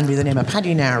remember a man by the name of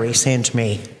Paddy Nari saying to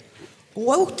me,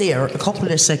 go out there a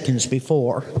couple of seconds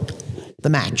before the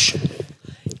match,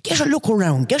 get a look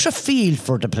around, get a feel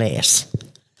for the place,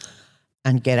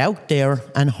 and get out there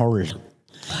and hurl.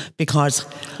 because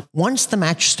once the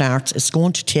match starts, it's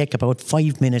going to take about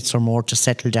 5 minutes or more to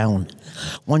settle down.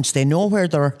 Once they know where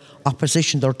their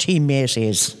opposition, their teammate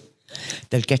is,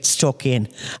 they'll get stuck in.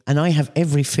 And I have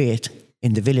every faith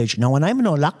in the village. Now, and I'm an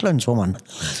O'Loughlin's woman,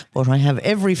 but I have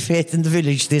every faith in the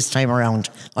village this time around.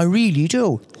 I really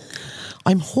do.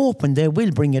 I'm hoping they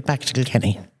will bring it back to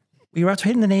Kilkenny. You're after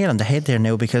hitting the nail on the head there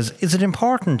now, because is it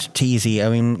important, Teasy? I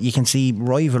mean, you can see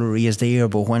rivalry is there,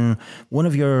 but when one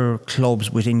of your clubs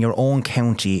within your own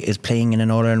county is playing in an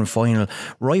All-Ireland final,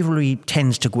 rivalry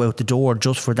tends to go out the door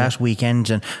just for that weekend,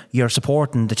 and you're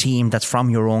supporting the team that's from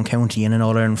your own county in an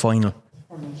All-Ireland final.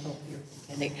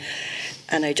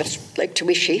 And I just like to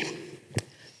wish you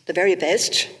the very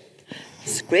best.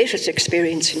 It's the greatest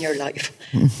experience in your life.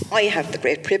 I have the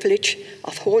great privilege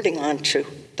of holding on to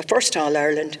the first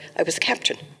All-Ireland. I was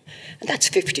captain, and that's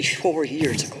 54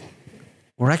 years ago.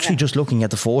 We're actually just looking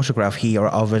at the photograph here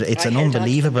of it. It's an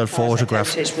unbelievable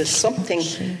photograph. It was something,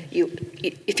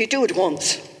 if you do it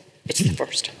once, it's the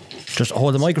first. Just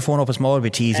hold the microphone up a small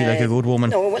bit, Teasy, like a good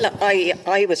woman. No, well,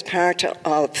 I was part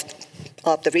of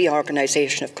the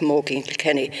reorganisation of Camogie and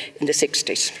Kilkenny in the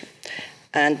 60s.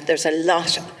 And there's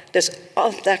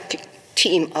of that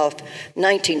team of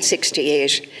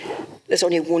 1968, there's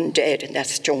only one dead, and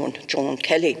that's Joan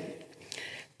Kelly.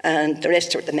 And the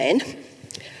rest are the men.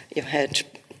 You had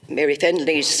Mary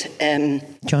Fenley's...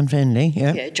 John Fenley,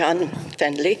 yeah. Yeah, John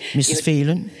Fenley. Mrs.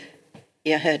 Phelan.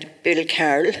 You had Bill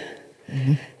Carroll.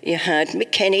 Mm-hmm. You had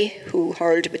Mick Kenny, who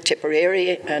hurled with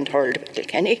Tipperary and hurled with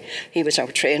Kilkenny. He was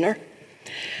our trainer.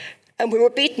 And we were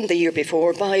beaten the year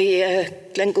before by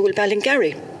Glengould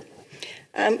Ballingarry.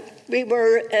 We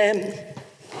were...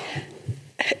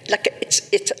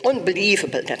 it's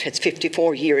unbelievable that it's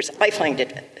 54 years. I find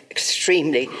it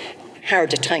extremely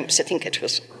hard at times. I think it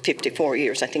was 54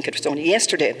 years. I think it was only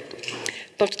yesterday.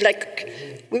 But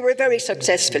we were a very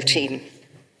successful team.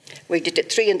 We did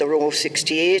it 3 in a row,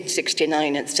 68,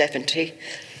 69 and 70.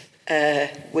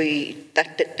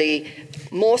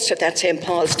 Most of that St.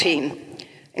 Paul's team,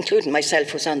 including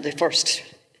myself, was on the first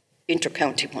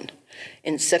inter-county one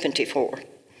in 74.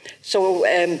 So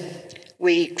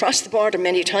we crossed the border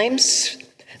many times.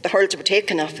 The hurls were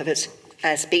taken off of us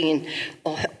as being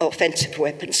offensive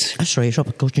weapons. That's right, up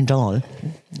at Gudgeon.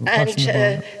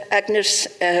 And Agnes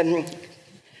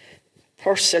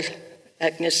Purcell.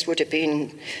 Agnes would have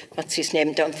been, what's his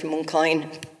name, down from Mooncoin.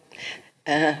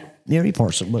 Mary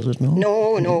Purcell, was it?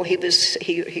 No,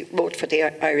 he wrote for the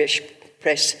Irish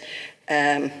press.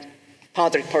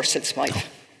 Padraig Purcell's wife.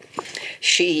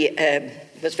 She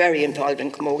was very involved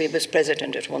in Camogie, was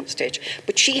president at one stage.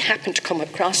 But she happened to come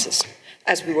across us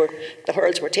as the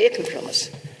hurls were taken from us.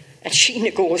 And she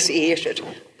negotiated.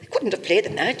 We couldn't have played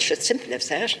the match, it's simple as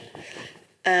that.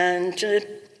 And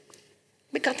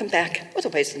we got them back.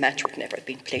 Otherwise the match would never have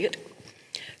been played.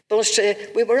 But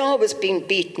we were always being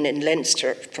beaten in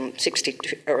Leinster from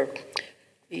 62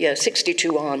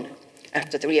 on,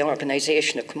 after the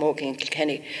reorganisation of Camogie and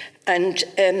Kilkenny. And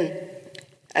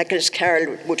Agnes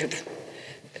Carroll would have,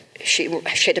 she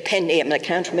had a pen name, and I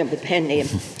can't remember the pen name,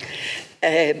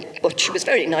 but she was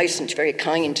very nice and very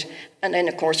kind. And then,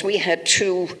 of course, we had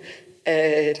 2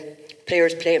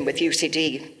 players playing with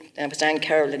UCD. That was Anne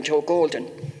Carroll and Joe Golden.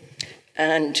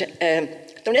 And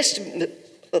the rest of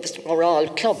us were all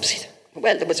clubs.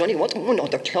 Well, there was only one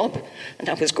other club, and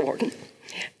that was Gordon.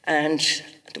 And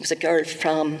there was a girl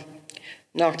from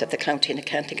north of the county, and I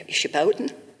can't think of, is she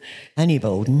Bowden? Annie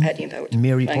Bowden.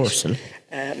 Mary right. Purcell.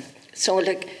 So,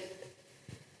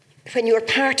 when you're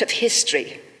part of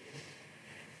history,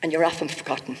 and you're often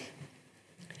forgotten.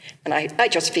 And I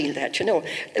just feel that,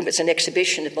 there was an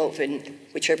exhibition above in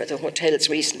whichever the hotels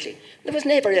recently. There was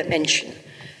never a mention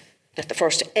that the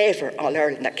first ever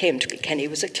All-Ireland that came to Kilkenny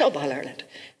was a club All-Ireland.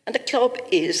 And the club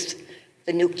is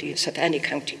the nucleus of any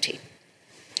county team.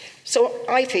 So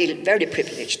I feel very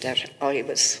privileged that I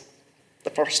was the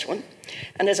first one.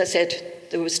 And as I said,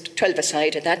 there was 12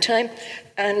 aside at that time,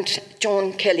 and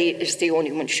Joan Kelly is the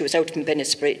only one. She was out from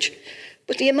Bennisbridge.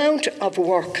 But the amount of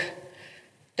work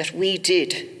that we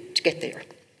did to get there,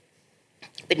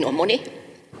 with no money.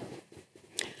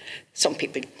 Some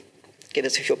people give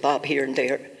us a few bob here and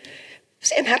there. The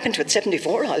same happened with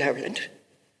 74 All-Ireland.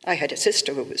 I had a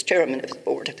sister who was chairman of the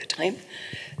board at the time,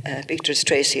 Beatrice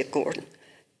Tracy of Gordon.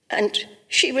 And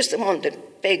she was the one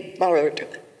that begged, borrowed,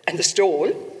 and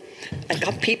stole, and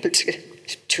got people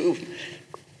to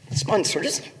sponsor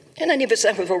us. And any of us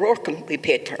that were working, we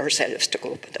paid for ourselves to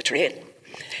go up on the train.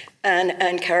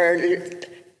 And Carol,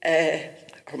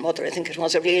 her mother, I think it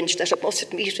was, arranged that a bus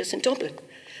would meet us in Dublin.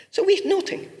 So we had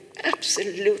nothing,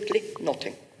 absolutely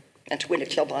nothing. And to win a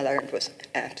Club All-Ireland was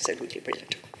absolutely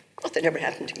brilliant. Nothing ever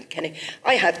happened to Kenny.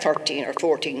 I have 13 or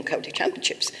 14 county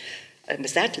championships. I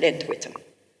was that length with them,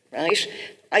 right?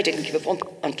 I didn't give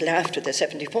up until after the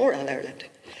 74 All-Ireland.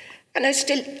 And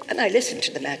I listened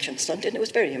to the match on Sunday and I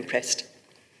was very impressed.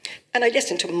 And I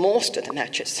listened to most of the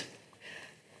matches.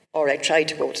 Or I tried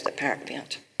to go to the park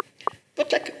beyond.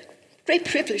 But great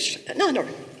privilege, an honour.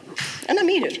 And I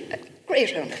mean it, a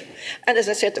great honour. And as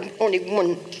I said, there was only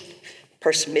one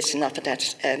person missing off of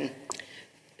that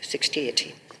 68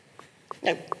 team.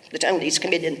 Now, the Downies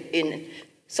came in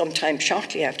sometime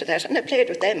shortly after that, and I played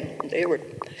with them. And they were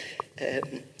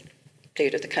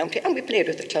played with the county, and we played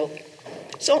with the club.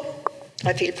 So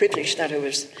I feel privileged that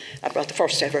I brought the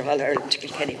first ever All-Ireland to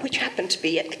Kilkenny, which happened to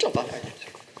be a Club All-Ireland.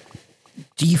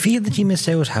 Do you feel that you missed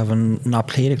out having not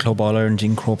played a Club All-Ireland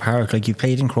in Croke Park? Like, you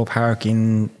played in Croke Park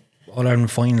in All-Ireland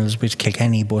finals with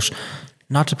Kilkenny, but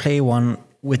not to play one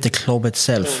with the club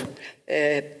itself?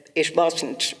 It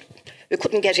wasn't... We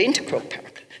couldn't get into Croke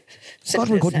Park. God,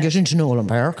 we couldn't get into Nolan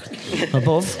Park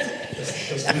above.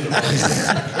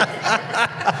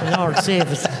 Lord save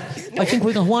us. I think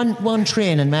we got one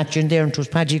training match in there, and it was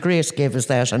Paddy Grace gave us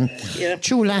that, and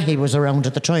Chu Lahey was around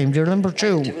at the time. Do you remember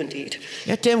Chu? I do indeed.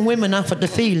 Get them women off at the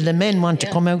field, the men want to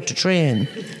come out to train.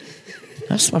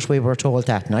 That's what we were told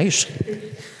that night.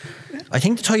 I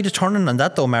think the tide is turning on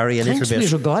that though, Mary, a little bit.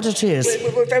 Thanks be to God it is. We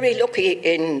were very lucky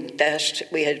in that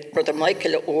we had Brother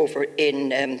Michael over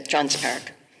in Johns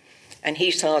Park, and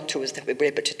he saw to us that we were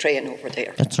able to train over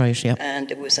there. That's right, yeah. And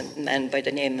there was a man by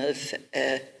the name of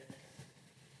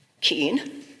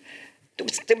Keane.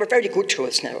 They were very good to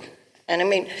us now. And I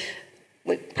mean,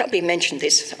 we probably mentioned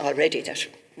this already, that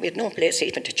we had no place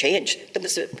even to change. There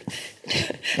was a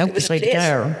place.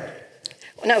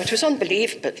 Now, it was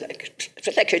unbelievable. It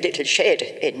was like a little shed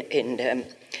in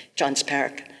Johns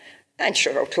Park. And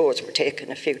sure, our clothes were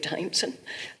taken a few times and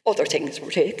other things were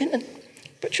taken.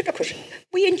 But you look,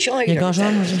 we enjoyed it. You got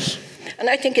on with it. And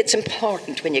I think it's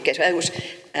important when you get out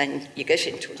and you get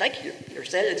into, like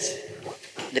yourselves,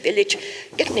 the village,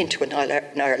 getting into an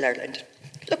All-Ireland.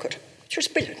 Look at it. It's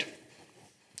just brilliant.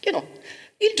 You know,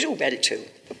 you'll do well too.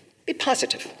 Be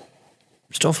positive.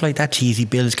 Stuff like that, Cheesy,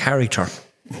 builds character.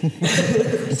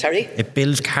 Sorry? It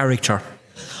builds character.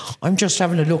 I'm just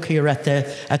having a look here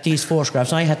at these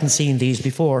photographs. I hadn't seen these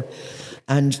before.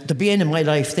 And the bane in my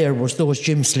life there was those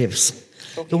gym slips.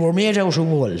 Okay. They were made out of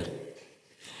wool.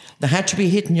 They had to be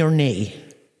hitting your knee.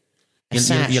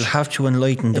 You'll have to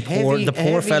enlighten the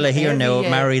poor fella here now,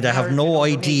 Mary. They have no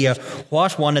idea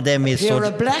what one of them is. They're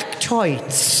black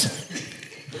tights.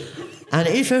 And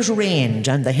if it rained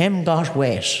and the hem got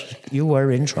wet, you were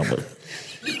in trouble.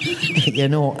 You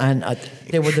know, and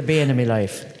they were the bane of my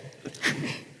life.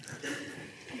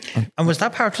 And was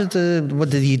that part of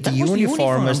the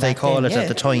uniform, as they call it at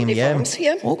the time? Uniforms,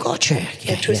 yeah. Oh, gotcha.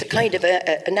 Yeah, it was a kind of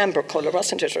an amber colour,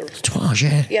 wasn't it? It was,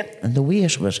 yeah. Yeah. And the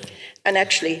weight was. And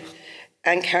actually,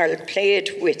 Anne Carroll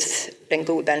played with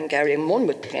Bengool Ballingarry and won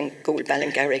with Bengool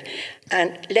Ballingarry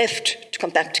and left to come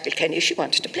back to Kilkenny. She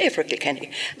wanted to play for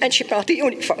Kilkenny. And she brought the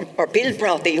uniform, or Bill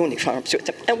brought the uniforms with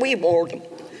them, and we wore them.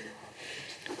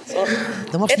 So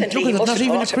there must be, look, there's not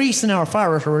even a crease in our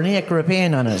forehead or an acre of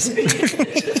pain on us.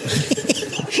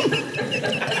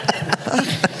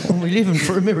 We're living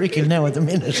for a miracle now at the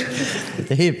minute with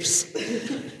the hips.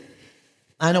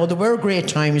 I know there were great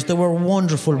times, there were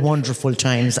wonderful, wonderful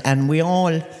times, and we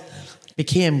all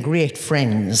became great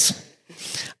friends.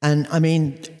 And I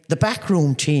mean, the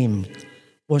backroom team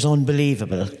was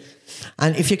unbelievable.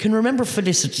 And if you can remember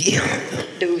Felicity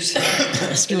Lewis,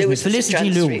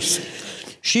 Felicity Lewis,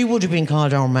 she would have been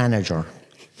called our manager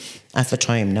at the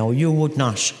time. Now, you would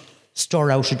not stir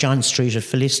out of John Street if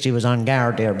Felicity was on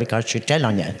guard there, because she'd tell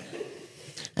on you.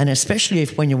 And especially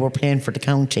when you were playing for the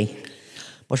county.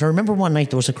 But I remember one night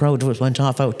there was a crowd that went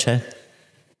off out to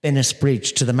Bennis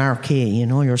Bridge to the Marquee. You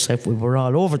know yourself, we were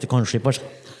all over the country. But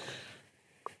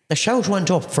the shout went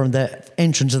up from the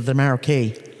entrance of the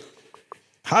Marquee.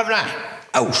 Havna,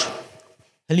 out.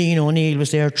 Helene O'Neill was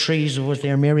there, Teresa was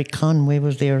there, Mary Conway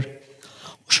was there.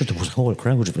 Sure, there was a whole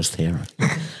crowd of us there.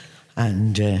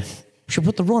 And she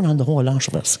put the run on the whole lot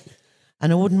of us.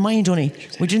 And I wouldn't mind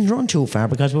we didn't run too far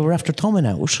because we were after thumbing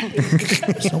out.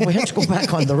 So we had to go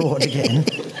back on the road again.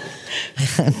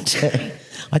 And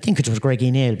I think it was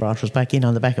Greggy Nail brought us back in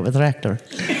on the back of a tractor.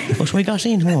 But we got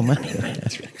in home anyway.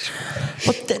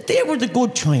 But they were the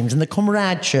good times and the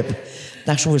comradeship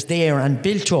that was there and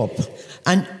built up.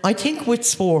 And I think with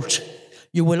sport,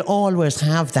 you will always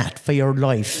have that for your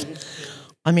life.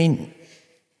 I mean,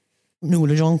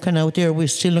 Nuala Duncan out there, we're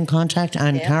still in contact,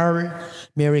 Anne Carroll,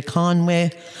 Mary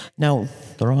Conway. Now,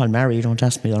 they're all married, don't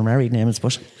ask me their married names,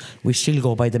 but we still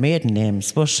go by the maiden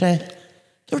names. But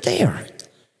they're there.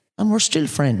 And we're still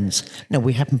friends. Now,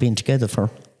 we haven't been together for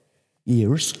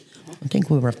years. I think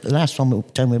the last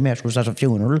time we met was at a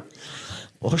funeral.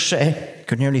 But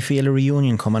could nearly feel a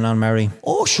reunion coming on, Mary.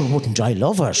 Oh, sure, wouldn't I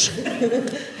love it?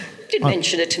 Did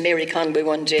mention it to Mary Conway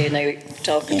one day, and I was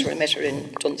talking to her. I met her in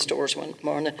Dunstores one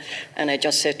morning, and I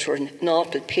just said to her, an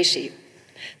awful pity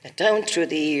that down through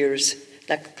the years,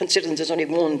 like considering there's only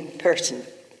one person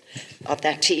of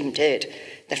that team dead,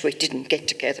 that we didn't get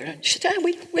together. And she said,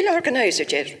 we'll organise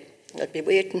it yet. I'd be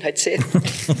waiting, I'd say.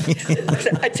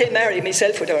 I'd say Mary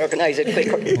myself would organise it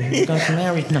quicker. Because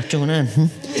Mary's not doing anything.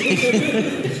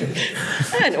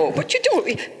 I know, but you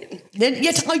don't.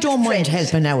 Yes, I don't mind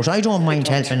helping out. I don't mind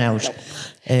helping out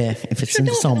if it's in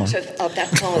the summer. Of that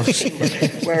Paul team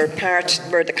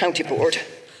were the county board.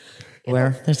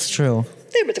 Where? That's true.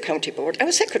 They were the county board. I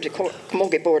was secretary of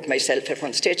Camogie board myself at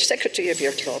one stage, secretary of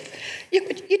your club. You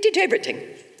did everything,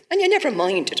 and you never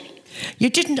minded. You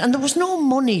didn't, and there was no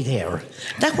money there.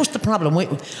 That was the problem.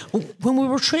 When we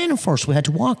were training first, we had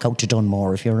to walk out to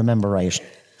Dunmore, if you remember right.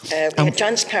 We had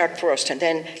Johns Park first, and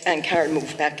then Anne Carroll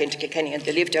moved back into Kilkenny, and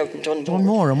they lived out in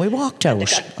Dunmore. And we walked out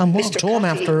and walked home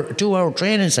after a 2-hour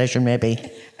training session, maybe.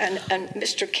 And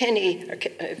Mr. Kenny, or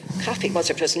Coffey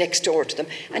was next door to them,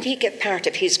 and he get part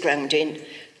of his ground in,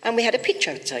 and we had a pitch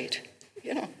outside,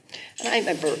 you know. And I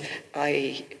remember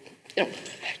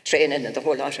training and the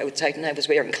whole lot outside, and I was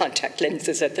wearing contact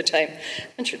lenses at the time.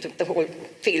 And the whole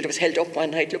field was held up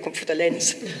one night looking for the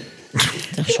lens.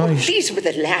 These were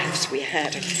the laughs we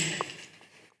had.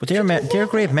 But they're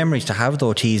great memories to have,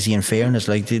 though, Teasy, in fairness.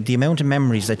 Like the amount of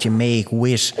memories that you make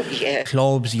with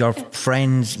clubs, your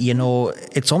friends, you know,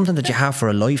 it's something that you have for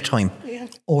a lifetime. Yeah.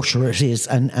 Oh, sure it is.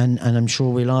 And I'm sure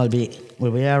we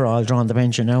are all drawing the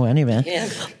pension now anyway. Yeah.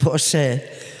 But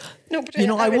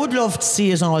I would love to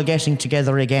see us all getting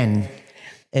together again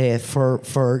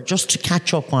for just to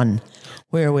catch up on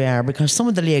where we are, because some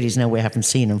of the ladies now, we haven't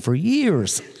seen them for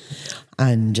years,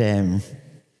 and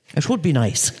it would be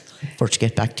nice for us to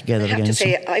get back together again. I have to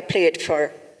say, I played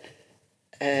for,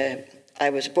 I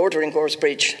was a boarder in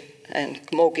Goresbridge, and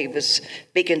Camogie was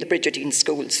big in the Brigidine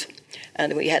schools,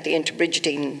 and we had the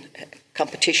inter-Brigidine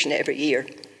competition every year,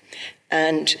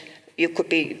 and you could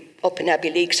be up in Abbey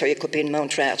Leaks or you could be in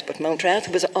Mountrath, but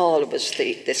Mountrath was always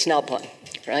the snob one,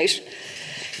 right?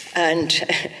 And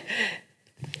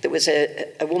there was a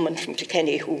woman from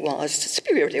Kilkenny who was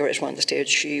superior Irish on the stage.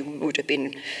 She would have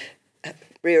been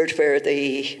reared where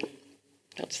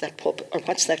what's that pub, or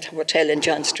what's that hotel in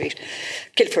John Street?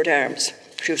 Kilford Arms.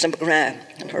 She was in McGrath,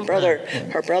 and her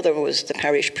brother was the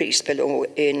parish priest below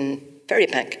in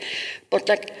Ferrybank. But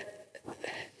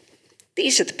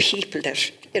these are the people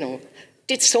that, you know,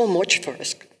 did so much for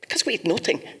us because we had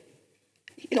nothing,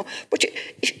 you know. But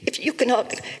if you can all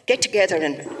get together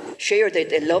and share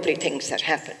the lovely things that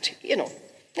happened, you know,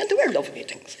 and there were lovely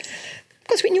things,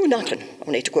 because we knew nothing,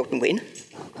 only to go out and win,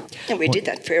 and we did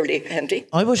that fairly handy.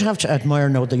 I would have to admire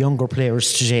now the younger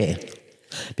players today,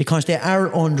 because they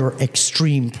are under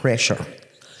extreme pressure.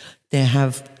 They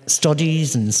have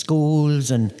studies and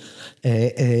schools and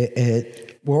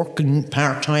working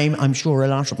part-time, I'm sure a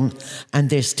lot of them, and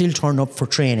they still turn up for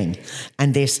training,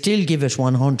 and they still give it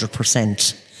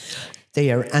 100%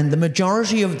 there, and the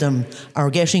majority of them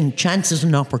are getting chances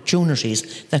and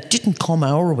opportunities that didn't come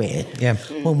our way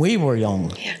when we were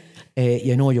young.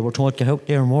 You know, you were told to go out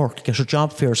there and work, get a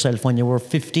job for yourself when you were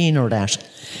 15 or that,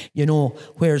 you know,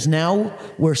 whereas now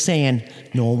we're saying,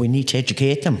 no, we need to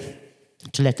educate them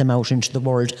to let them out into the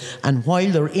world. And while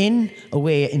they're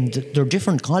away in their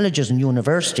different colleges and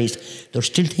universities, they're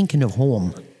still thinking of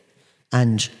home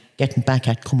and getting back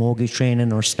at camogie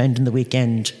training or spending the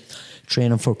weekend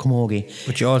training for camogie.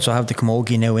 But you also have the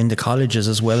camogie now in the colleges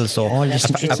as well. So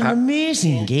it's an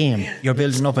amazing game. You're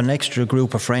building up an extra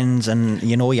group of friends, and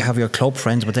you know, you have your club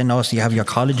friends, but then also you have your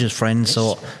colleges friends.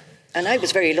 So, and I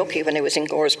was very lucky when I was in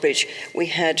Goresbridge. We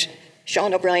had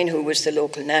Sean O'Brien, who was the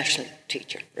local national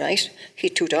teacher, right? He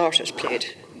had 2 daughters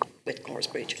played with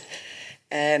Goresbridge.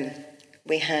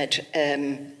 We had,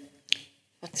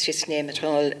 what's his name at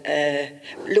all?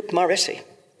 Luke Morrissey.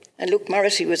 And Luke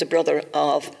Morrissey was a brother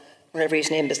of whatever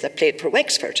his name is that played for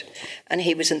Wexford. And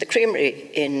he was in the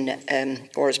creamery in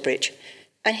Goresbridge.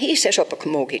 And he set up a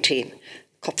camogie team,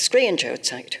 Cups Grange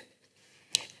outside.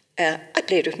 I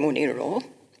played with Mooney Rowe.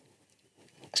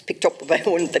 I was picked up by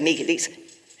one of the Mealies.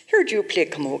 Heard you play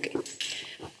camogie.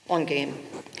 One game,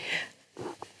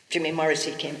 Jimmy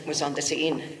Morrissey was on the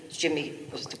scene. Jimmy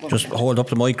was the one. Just hold up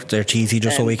the mic there, Teasy,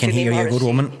 just so we can Jimmy hear you, good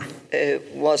woman.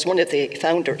 Was one of the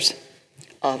founders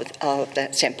of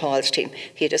that St. Paul's team.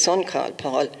 He had a son called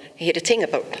Paul. He had a thing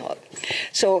about Paul.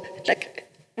 So,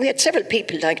 we had several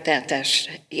people like that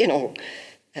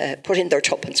put in their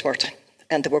tuppence worth,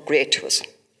 and they were great to us.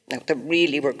 Now, they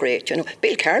really were great.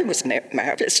 Bill Carroll was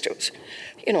marvellous to us.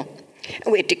 And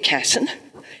we had Dick Casson.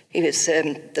 He was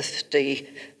the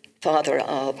father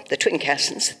of the twin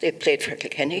Cassons. They played for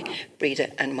Kilkenny,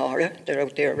 Breda and Mara. They're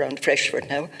out there around Freshford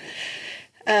now.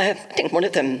 I think one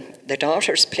of them, the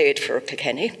daughters, played for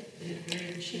Kilkenny.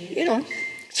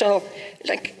 So,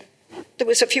 there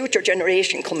was a future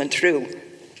generation coming through.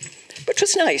 But it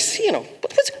was nice,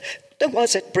 But there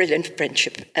was a brilliant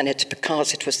friendship, and it's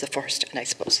because it was the first, and I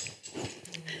suppose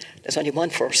there's only one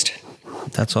first.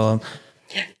 That's all.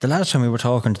 Yeah. The last time we were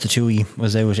talking to the two of you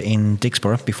was out in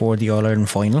Dixborough before the All-Ireland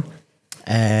final.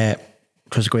 It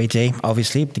was a great day,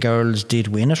 obviously. The girls did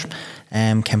win it,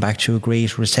 came back to a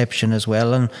great reception as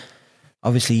well, and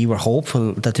obviously you were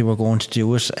hopeful that they were going to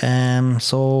do it.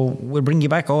 So we'll bring you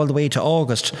back all the way to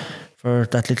August for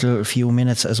that little few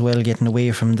minutes as well, getting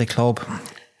away from the club.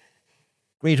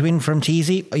 Great win from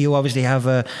Teasy. You obviously have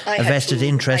a vested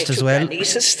interest as well. I had two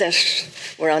nieces that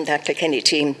were on that Kilkenny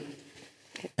team.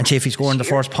 And Tiffy scoring the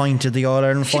first point of the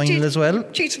All-Ireland final as well.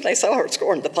 Jeez, when I saw her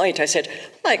scoring the point, I said,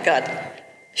 my God,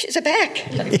 she's a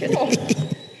back.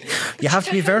 You have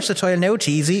to be versatile now,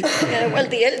 Teasy. Well,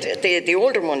 the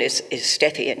older one is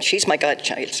Steffi, and she's my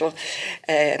godchild. So,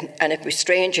 and it'd be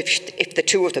strange if the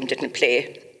two of them didn't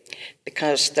play,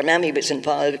 because their mammy was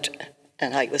involved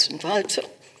and I was involved. So,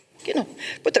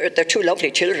 but they're two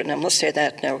lovely children, I must say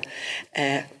that now.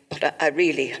 But I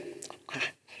nearly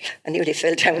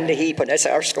fell down the heap when I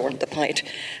saw her scoring the point.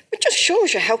 It just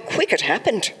shows you how quick it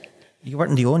happened. You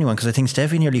weren't the only one, because I think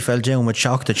Steffi nearly fell down with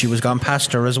shock that she was gone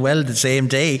past her as well the same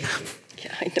day.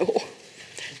 Yeah, I know.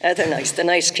 They're nice. They're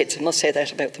nice kids, I must say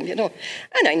that about them,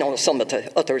 And I know some of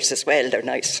the others as well, they're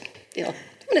nice. And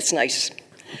it's nice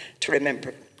to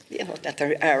remember, that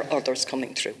there are others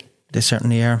coming through. They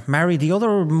certainly are. Mary, the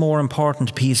other more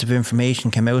important piece of information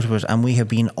came out of it, and we have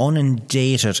been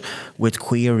inundated with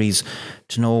queries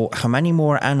to know how many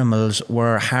more animals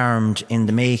were harmed in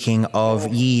the making of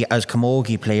ye as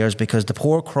camogie players, because the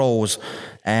poor crows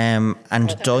and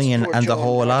dying and the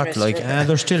whole lot.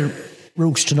 They're still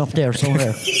roosting up there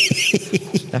somewhere.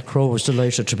 That crow was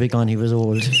delighted to be gone. He was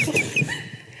old.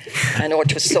 I know,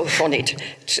 it was so funny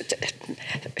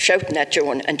shouting at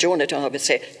Joan, and Joan would always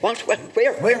say, what,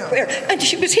 where? And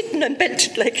she was hitting and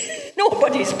belting like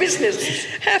nobody's business.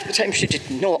 Half the time she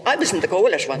didn't know. I was in the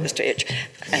goal at one stage,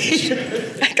 and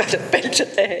I got a belt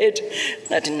in the head.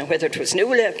 I didn't know whether it was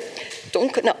Nuala,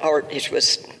 Duncan, or it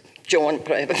was Joan,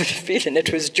 but I have a feeling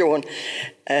it was Joan.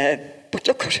 But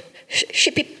look at her.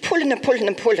 She'd be pulling, and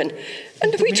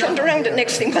we turned around, and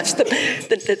next thing was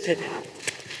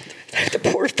the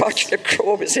poor fortunate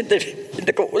crow was in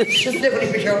the goal. She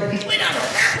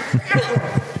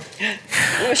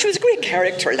was a great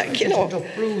character,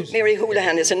 Mary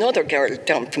Houlihan is another girl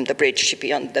down from the bridge. She'd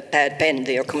be on the Bad Bend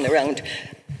there, coming around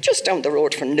just down the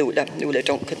road from Nuala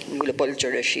Duncan, Nuala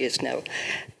Bulger as she is now.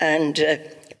 And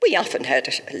we often had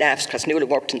laughs because Nuala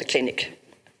worked in the clinic.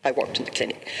 I worked in the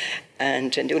clinic.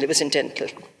 And Nuala was in dental.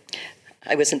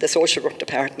 I was in the social work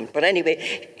department. But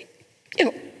anyway,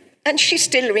 and she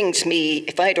still rings me.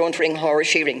 If I don't ring her,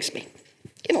 she rings me.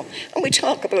 And we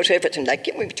talk about everything.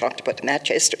 We talked about the match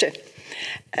yesterday.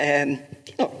 But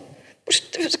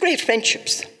there was great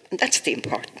friendships, and that's the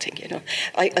important thing.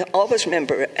 I always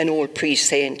remember an old priest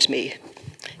saying to me, he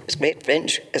was a great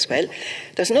friend as well,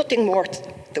 there's nothing worth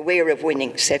the wear of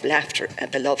winning save laughter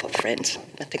and the love of friends.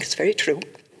 I think it's very true.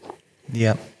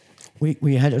 Yeah.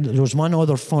 There was one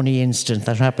other funny incident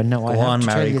that happened. Now Go on,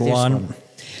 Mary, go on.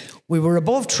 We were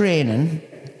above training,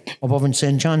 above in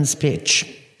St. John's pitch.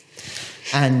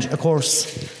 And, of course,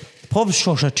 pubs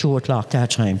shut at 2 o'clock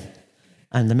that time.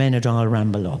 And the men had all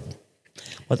rambled up.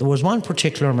 But there was one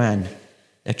particular man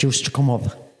that used to come up.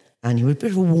 And he was a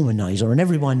bit of a womanizer. And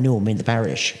everyone knew him in the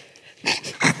parish.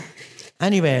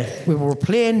 Anyway, we were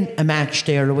playing a match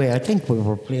there away. I think we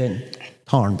were playing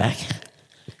Thornback.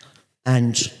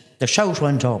 And the shout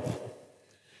went up.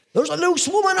 There's a loose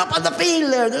woman up on the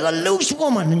field there. There's a loose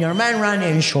woman. And your man ran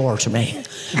in short to me.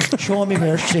 Show me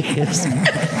where she is.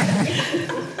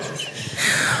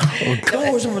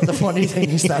 Those were the funny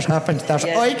things that happened that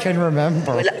I can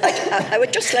remember. Well, I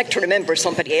would just like to remember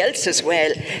somebody else as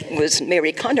well. It was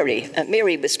Mary Connery.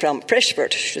 Mary was from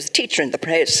Freshford. She was a teacher in the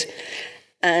press.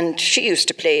 And she used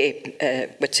to play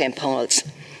with St. Paul's.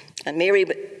 And Mary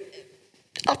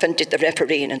often did the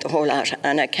refereeing and the whole lot.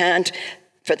 And I can't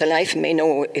for the life of me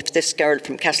know if this girl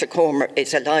from Castlecomer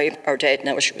is alive or dead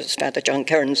now. She was Father John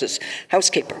Kearns'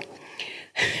 housekeeper.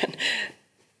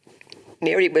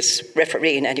 Mary was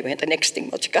refereeing anyway, and the next thing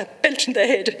was she got belt in the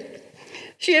head.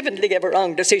 She evidently gave a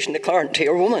wrong decision according to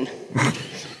your woman.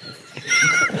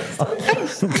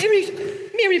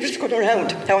 Mary was going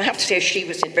around. Now, I have to say she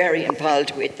was very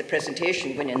involved with the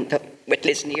presentation with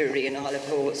Liz Neary and all of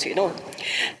those, you know.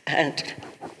 And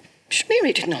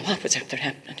Mary didn't know what was out there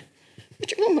happening.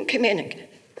 But your woman came in and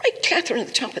right clatter on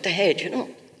the top of the head, you know,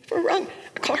 for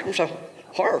according to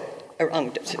her, a wrong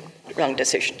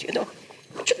decision, you know.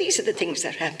 But these are the things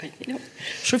that happen, you know.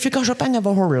 So if you got a bang of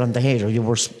a hurl on the head or you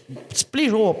were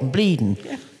split open, bleeding,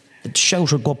 the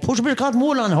shout would go, put a bit of cotton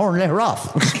wool on her and let her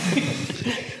off.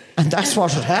 And that's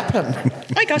what had happened.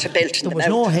 I got a belt in the mouth.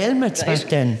 There was no helmets back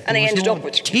then. And I ended up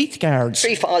with teeth guards.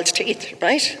 3 false teeth,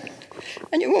 right?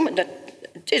 And your woman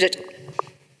that did it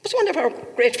was one of our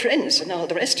great friends and all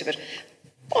the rest of it.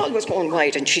 All was going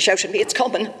wide and she shouted at me, it's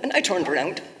coming. And I turned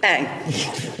around, bang.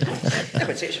 That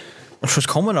was it. It was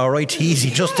coming all right, easy,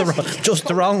 just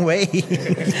the wrong way.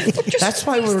 That's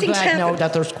why we're glad now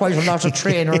that there's quite a lot of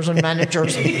trainers and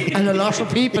managers and a lot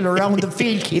of people around the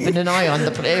field keeping an eye on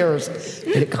the players.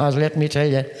 Because let me tell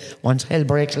you, once hell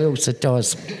breaks loose, it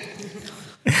does.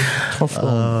 Tough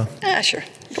going. Sure.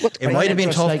 It might have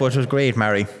been tough, but it was great,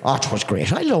 Mary. Oh, it was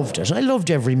great. I loved it. I loved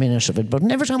every minute of it. But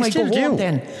every time I go home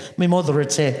then, my mother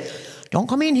would say, don't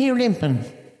come in here limping.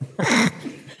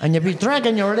 And you'd be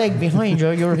dragging your leg behind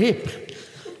your hip.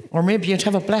 Or maybe you'd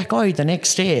have a black eye the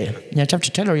next day. You'd have to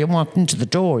tell her you walked into the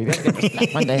door. You'd have to get a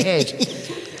slap on the head.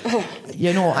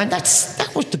 You know, and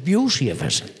that was the beauty of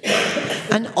it.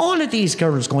 And all of these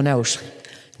girls going out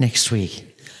next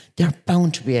week, they're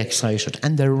bound to be excited.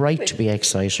 And they're right to be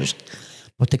excited.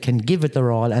 But they can give it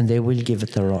their all and they will give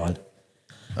it their all.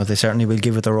 Oh, they certainly will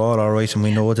give it their all right, and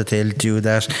we know that they'll do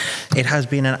that. It has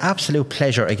been an absolute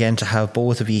pleasure again to have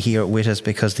both of you here with us,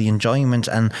 because the enjoyment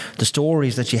and the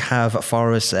stories that you have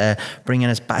for us, bringing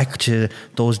us back to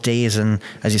those days, and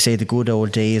as you say, the good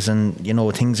old days. And you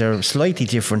know, things are slightly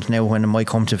different now when it might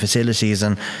come to facilities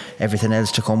and everything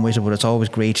else to come with it, but it's always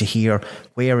great to hear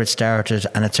where it started,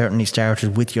 and it certainly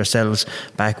started with yourselves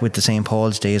back with the St.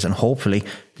 Paul's days, and hopefully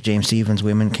the James Stephens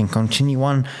women can continue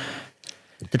on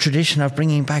the tradition of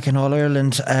bringing back an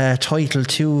All-Ireland title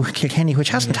to Kilkenny, which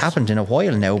hasn't happened in a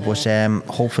while now, but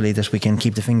hopefully that we can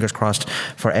keep the fingers crossed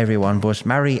for everyone. But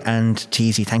Mary and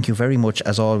Teasy, thank you very much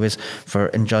as always for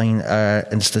enjoying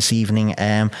us this evening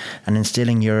and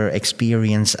instilling your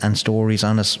experience and stories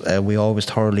on us. We always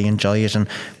thoroughly enjoy it, and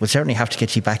we'll certainly have to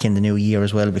get you back in the new year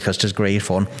as well, because it's great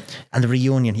fun. And the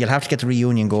reunion, you'll have to get the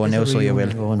reunion going now, so you will.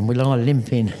 We'll all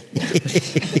limp in.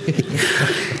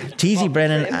 Teasy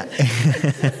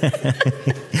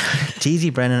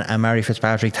Brennan and Mary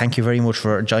Fitzpatrick, thank you very much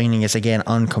for joining us again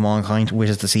on Come On Kind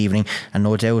with us this evening, and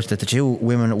no doubt that the two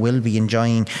women will be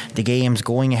enjoying the games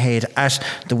going ahead at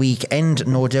the weekend.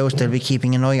 No doubt they'll be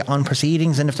keeping an eye on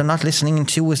proceedings, and if they're not listening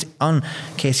to us on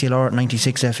KCLR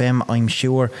 96 FM, I'm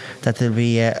sure that they'll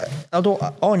be although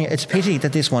Anya, it's a pity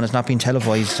that this one has not been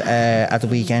televised at the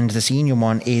weekend. The senior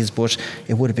one is, but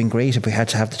it would have been great if we had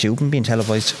to have the two of them being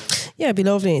televised. Yeah, it'd be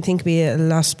lovely. I think it'd be a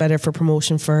lot better for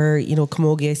promotion for, you know,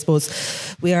 Camogie. I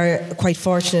suppose we are quite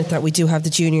fortunate that we do have the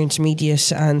junior,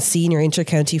 intermediate and senior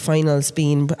inter-county finals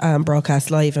being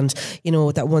broadcast live, and you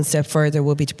know that one step further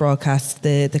will be to broadcast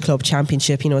the club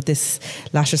championship, you know, at this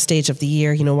latter stage of the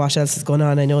year. You know, what else is going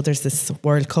on? I know there's this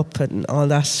World Cup and all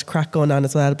that crack going on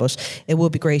as well, but it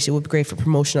would be great. It would be great for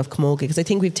promotion of Camogie, because I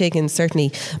think we've taken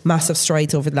certainly massive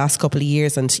strides over the last couple of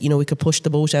years, and you know, we could push the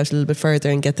boat out a little bit further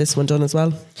and get this one done as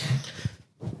well.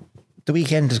 The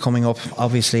weekend is coming up,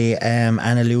 obviously. Anne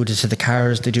alluded to the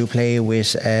Cars. They do play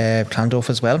with Clonduff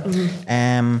as well.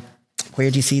 Mm-hmm. Where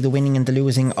do you see the winning and the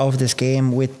losing of this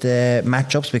game with the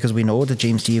matchups? Because we know that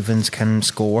James Stephens can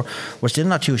score. We're still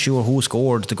not too sure who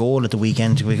scored the goal at the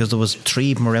weekend, because there was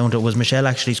 3 of them around. It was Michelle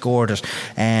actually scored it.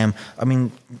 I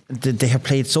mean, they have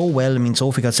played so well. I mean,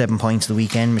 Sophie got 7 points the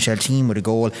weekend, Michelle Team with a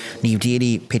goal, Niamh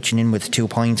Daly pitching in with 2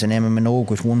 points, and Emma Minogue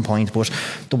with 1 point. But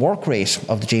the work rate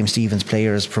of the James Stephens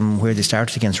players from where they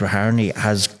started against Raharney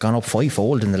has gone up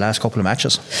 5-fold in the last couple of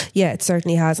matches. Yeah, it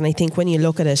certainly has. And I think when you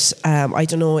look at it, I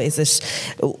don't know,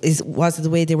 was it the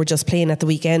way they were just playing at the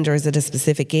weekend, or is it a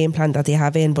specific game plan that they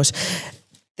have in? But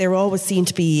there always seemed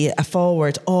to be a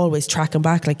forward always tracking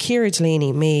back. Like Ciara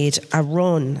Delaney made a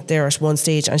run there at one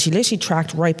stage, and she literally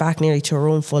tracked right back nearly to her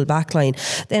own full back line.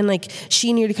 Then like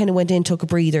she nearly kind of went in, took a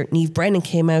breather. Niamh Brennan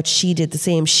came out, she did the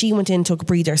same. She went in, took a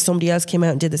breather. Somebody else came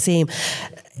out and did the same.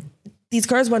 These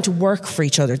girls want to work for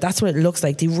each other. That's what it looks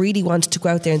like. They really want to go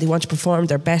out there and they want to perform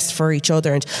their best for each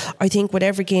other. And I think with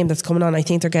every game that's coming on, I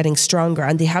think they're getting stronger,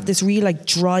 and they have this real like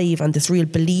drive and this real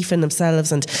belief in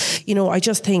themselves. And you know, I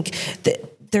just think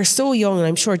that they're so young, and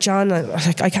I'm sure John,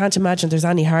 I can't imagine there's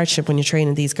any hardship when you're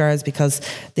training these girls, because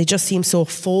they just seem so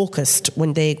focused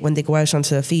when they go out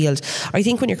onto the field. I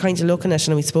think when you're kind of looking at it,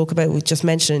 and we just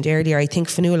mentioned it earlier, I think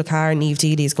Fionnuala Carr and Niamh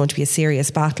Deely is going to be a serious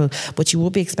battle, but you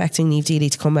would be expecting Niamh Deely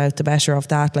to come out the better of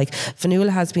that. Like,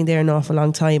 Fionnuala has been there an awful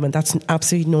long time, and that's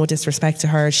absolutely no disrespect to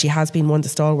her. She has been one of the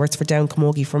stalwarts for Down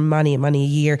Camogie for many a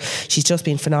year. She's just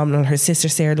been phenomenal. Her sister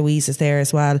Sarah Louise is there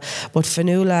as well, but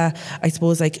Fionnuala, I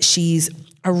suppose, like, she's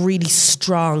a really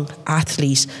strong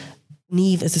athlete.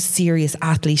 Niamh is a serious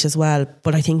athlete as well,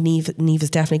 but I think Niamh is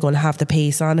definitely going to have the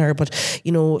pace on her. But,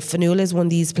 you know, Fionnuala is one of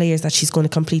these players that she's going to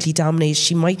completely dominate.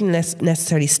 She mightn't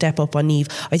necessarily step up on Niamh.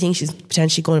 I think she's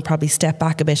potentially going to probably step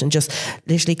back a bit and just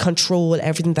literally control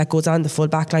everything that goes on the full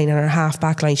back line and her half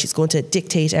back line. She's going to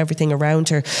dictate everything around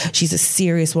her. She's a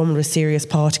serious woman with a serious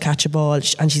paw to catch a ball,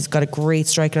 and she's got a great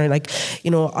striker. Like,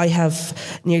 you know, I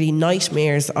have nearly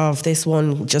nightmares of this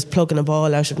one just plugging a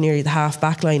ball out of nearly the half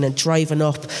back line and driving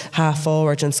up half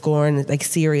forward and scoring like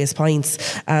serious points.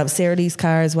 Sarah Louise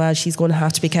Carr as well, she's going to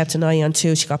have to be kept an eye on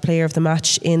too. She got player of the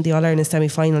match in the All-Ireland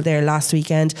semi-final there last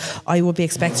weekend. I would be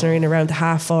expecting her in around the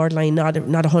half forward line, not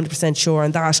 100% sure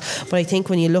on that, but I think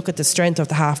when you look at the strength of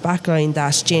the half back line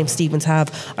that James Stephens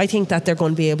have, I think that they're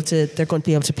going to be able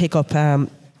to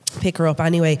pick her up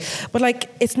anyway. But like,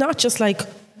 it's not just like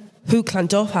who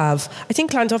Clonduff have. I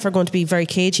think Clonduff are going to be very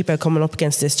cagey about coming up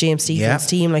against this James Stephens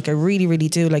team. Like, I really, really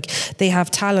do. Like, they have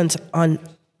talent on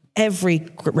every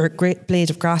great blade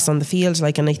of grass on the field.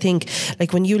 Like, and I think,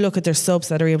 like, when you look at their subs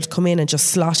that are able to come in and just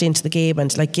slot into the game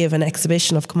and like give an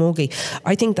exhibition of camogie,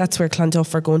 I think that's where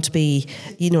Clonduff are going to be,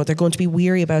 you know, they're going to be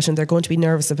weary about and they're going to be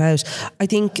nervous about. I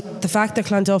think the fact that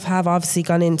Clonduff have obviously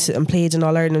gone into and played an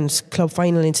All-Ireland club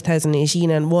final in 2018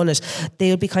 and won it,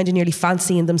 they'll be kind of nearly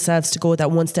fancying themselves to go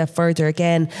that one step further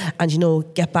again and, you know,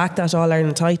 get back that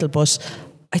All-Ireland title. But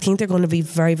I think they're going to be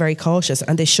very, very cautious,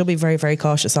 and they should be very, very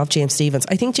cautious of James Stephens.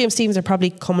 I think James Stephens are probably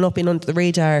coming up in under the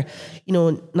radar, you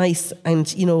know, nice and,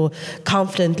 you know,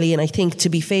 confidently. And I think, to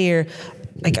be fair,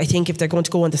 like, I think if they're going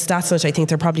to go on the stats, I think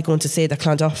they're probably going to say that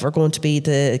Clonduff are going to be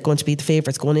the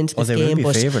favourites going into this game. They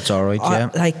will be favourites, all right,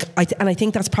 yeah. I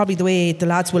think that's probably the way the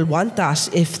lads will want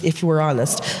that, if you were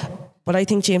honest. But I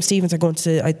think James Stephens are going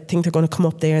to. I think they're going to come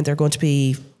up there and they're going to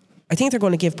be. I think they're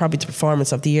going to give probably the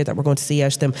performance of the year that we're going to see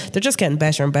out of them. They're just getting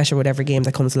better and better with every game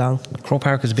that comes along. Croke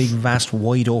Park is a big, vast,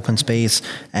 wide open space.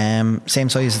 Same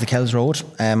size as the Kells Road.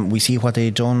 We see what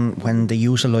they've done when they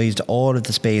utilised all of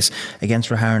the space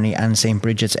against Raharney and St.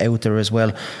 Bridget's out there as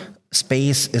well.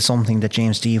 Space is something that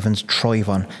James Stephens thrive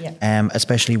on,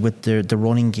 especially with the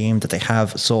running game that they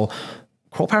have. So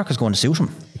Croke Park is going to suit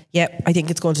them. Yeah, I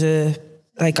think it's going to.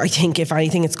 Like, I think if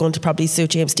anything, it's going to probably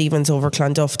suit James Stephens over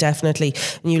Clonduff, definitely.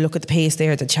 And you look at the pace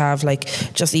there that you have, like,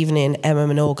 just even in Emma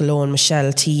Minogue alone,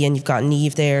 Michelle T, and you've got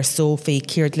Niamh there, Sophie,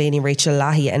 Ciara Delaney, Rachel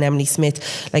Lahey and Emily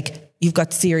Smith. Like, you've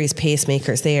got serious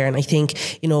pacemakers there, and I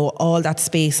think, you know, all that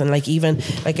space, and like, even,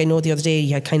 like, I know the other day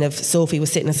you had kind of Sophie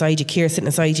was sitting aside you, Ciara sitting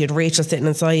aside you, had Rachel sitting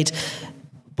aside,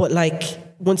 but like,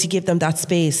 once you give them that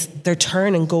space, their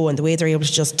turn and go, and the way they're able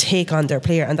to just take on their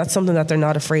player, and that's something that they're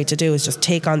not afraid to do, is just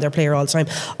take on their player all the time.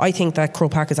 I think that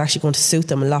Croke Park is actually going to suit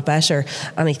them a lot better,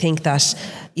 and I think that,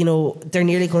 you know, they're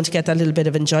nearly going to get that little bit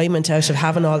of enjoyment out of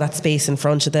having all that space in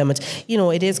front of them. And, you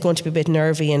know, it is going to be a bit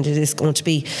nervy, and it is going to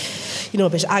be, you know, a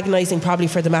bit agonising probably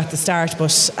for them at the start,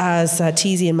 but as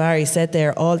Teasy and Mary said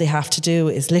there, all they have to do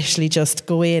is literally just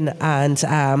go in and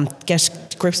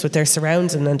get grips with their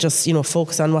surrounding and just, you know,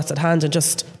 focus on what's at hand and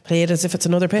just play it as if it's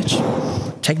another pitch.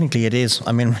 Technically it is.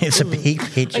 I mean, it's a big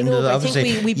pitch, and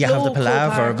obviously we you have the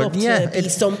palaver, but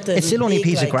it's still only a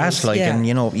piece of grass, like, and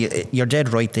you know, you're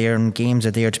dead right there, and games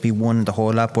are there to be won the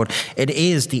whole lot. But it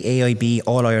is the AIB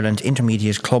All-Ireland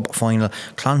Intermediate Club Final,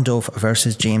 Clonduff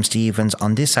versus James Stephens,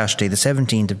 on this Saturday the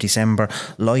 17th of December,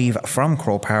 live from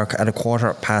Croke Park at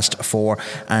 4:15,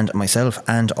 and myself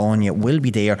and Anya will be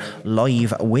there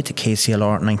live with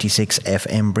KCLR 96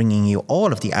 FM, bringing you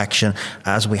all of the action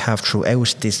as we have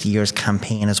throughout this year's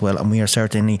campaign as well, and we are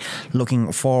certainly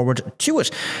looking forward to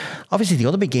it. Obviously, the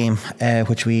other big game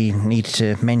which we need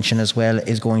to mention as well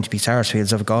is going to be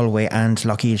Sarsfields of Galway and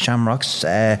Lougheed Shamrocks.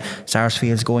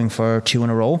 Sarsfields going for 2 in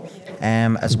a row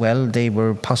as well. They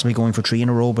were possibly going for 3 in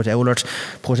a row, but Eulert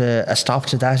put a stop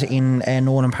to that in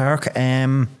Nolan Park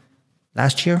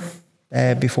last year,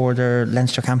 before their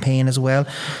Leinster campaign as well.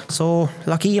 So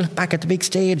Lougheed back at the big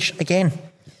stage again.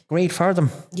 great for them.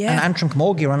 Yeah. And Antrim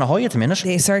Camogie are on a high at the minute.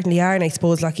 They certainly are, and I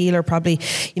suppose Lochiel are probably,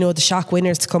 the shock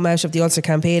winners to come out of the Ulster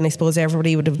campaign. I suppose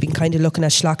everybody would have been kind of looking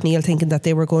at Schlockneal thinking that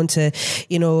they were going to,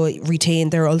 retain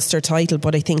their Ulster title,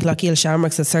 but I think Lochiel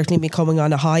Shamrocks has certainly been coming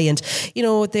on a high, and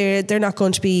they're not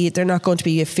going to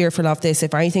be fearful of this.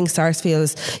 If anything,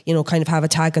 Sarsfield's kind of have a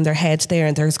tag on their head there,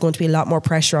 and there's going to be a lot more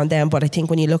pressure on them. But I think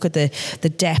when you look at the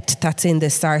depth that's in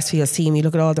this Sarsfield team, you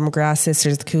look at all the McGrath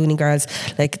sisters, the Cooney girls,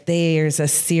 like there's a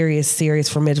serious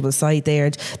formidable side there.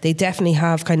 They definitely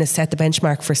have kind of set the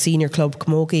benchmark for senior club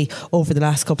camogie over the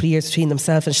last couple of years between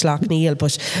themselves and Schlockneal,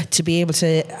 but to be able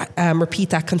to repeat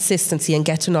that consistency and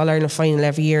get to an All-Ireland final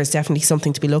every year is definitely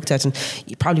something to be looked at, and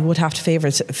you probably would have to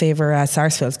favour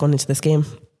Sarsfields going into this game.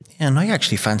 And I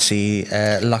actually fancy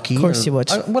Lochiel. Of course you would.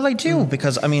 I do,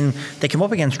 because they came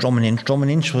up against Drummond Inch.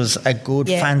 Drummond Inch was a good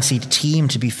fancied team,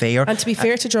 to be fair. And to be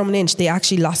fair to Drummond Inch, they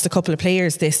actually lost a couple of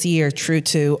players this year through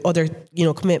to other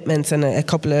commitments, and a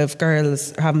couple of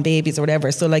girls having babies or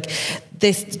whatever. So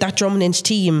that Drummond Inch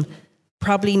team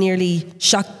probably nearly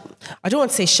shocked. I don't want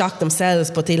to say shock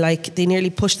themselves, but they nearly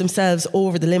pushed themselves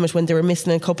over the limit when they were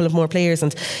missing a couple of more players,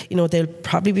 and they'll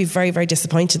probably be very, very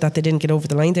disappointed that they didn't get over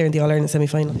the line there in the All-Ireland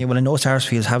semi-final. Yeah, well, I know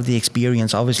Sarsfields have the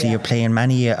experience. Obviously, you're playing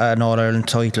many an All-Ireland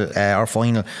title or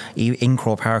final in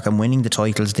Croke Park and winning the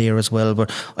titles there as well.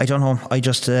 But I don't know. I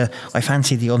just I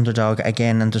fancy the underdog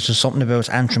again, and there's just something about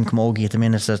Antrim Camogie at the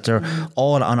minute that they're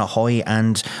all on a high,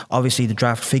 and obviously the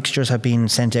draft fixtures have been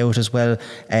sent out as well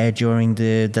during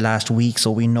the last week,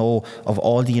 so we know of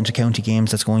all the inter-county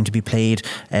games that's going to be played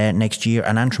next year,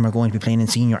 and Antrim are going to be playing in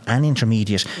senior and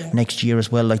intermediate next year as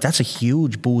well. That's a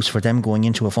huge boost for them going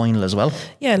into a final as well.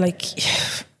 Yeah,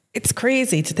 it's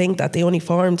crazy to think that they only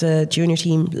formed a junior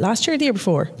team last year or the year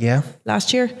before. Yeah.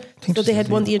 Last year. So they had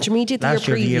won the intermediate the year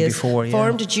previous, the year before,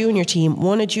 formed a junior team,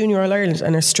 won a junior All-Ireland,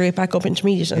 and are straight back up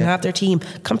intermediate and have their team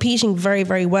competing very,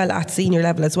 very well at senior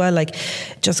level as well.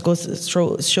 Just goes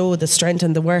to show the strength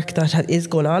and the work that is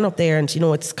going on up there. And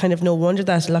it's kind of no wonder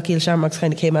that Lochiel Shamrocks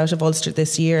kind of came out of Ulster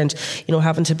this year, and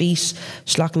having to beat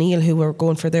Schlockneal, who were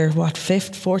going for their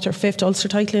fourth or fifth Ulster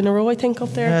title in a row, I think, up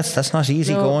there. Yes, that's not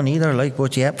easy going either.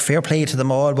 But fair play to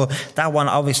them all. But that one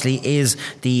obviously is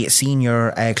the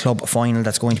senior club final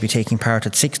that's going to be taking part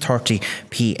at 6:30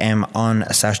 p.m. on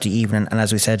a Saturday evening, and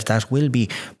as we said, that will be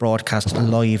broadcast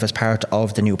live as part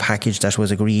of the new package that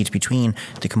was agreed between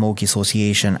the Camogie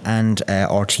Association and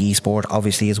RTE Sport,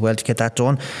 obviously, as well, to get that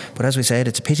done. But as we said,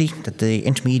 it's a pity that the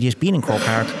intermediate being in Croke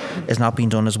Park is not being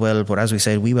done as well. But as we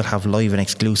said, we will have live and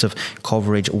exclusive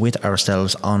coverage with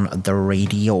ourselves on the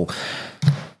radio.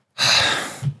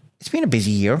 It's been a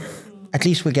busy year. At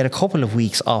least we'll get a couple of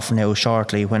weeks off now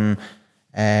shortly when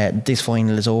this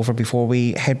final is over before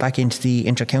we head back into the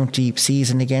inter-county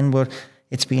season again. But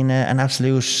it's been an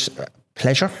absolute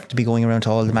pleasure to be going around to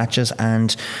all the matches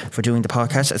and for doing the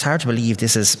podcast. It's hard to believe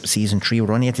this is season 3.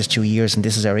 We're only at this 2 years, and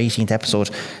this is our 18th episode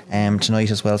tonight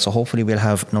as well, so hopefully we'll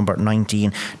have number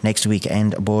 19 next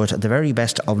weekend. But the very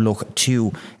best of luck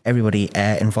to everybody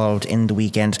involved in the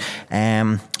weekend.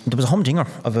 There was a humdinger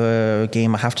of a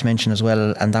game I have to mention as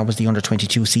well, and that was the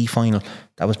under-22C final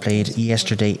that was played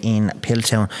yesterday in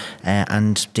Piltown,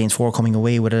 and Danesfort coming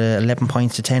away with a 11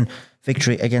 points to 10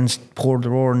 victory against Port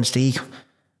Roar and Steeg.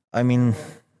 I mean,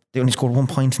 they only scored 1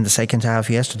 point in the second half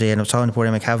yesterday, and I was talking to Poor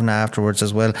Emma Kavanagh afterwards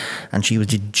as well, and she was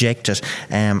dejected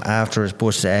afterwards.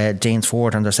 But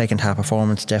Danesfort and their second half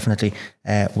performance definitely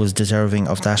was deserving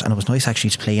of that, and it was nice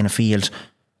actually to play in a field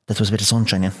that there was a bit of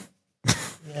sunshine in.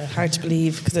 Yeah, hard to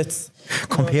believe, because it's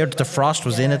compared to the frost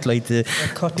was in it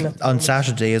on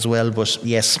Saturday as well. But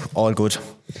yes, all good.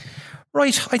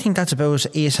 Right, I think that's about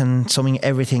it, and summing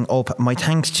everything up, my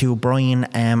thanks to Brian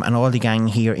and all the gang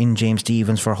here in James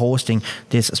Stephens for hosting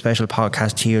this special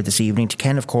podcast here this evening, to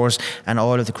Ken, of course, and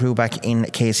all of the crew back in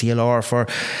KCLR for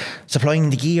supplying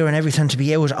the gear and everything to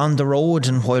be out on the road.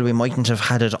 And while we mightn't have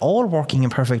had it all working in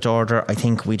perfect order, I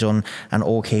think we done an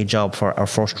okay job for our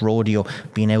first rodeo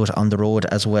being out on the road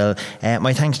as well.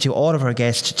 My thanks to all of our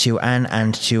guests, to Anne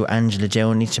and to Angela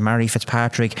Downey, to Mary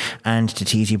Fitzpatrick and to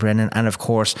TT Brennan, and of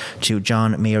course to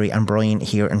John, Mary and Brian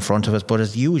here in front of us. But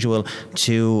as usual,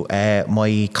 to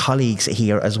my colleagues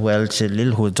here as well, to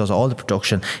Lil, who does all the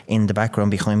production in the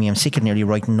background behind me. I'm sick of nearly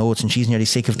writing notes, and she's nearly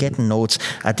sick of getting notes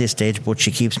at this stage, but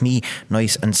she keeps me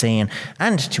nice and sane.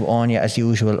 And to Anya, as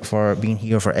usual, for being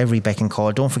here for every beck and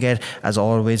call. Don't forget, as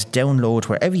always, download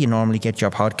wherever you normally get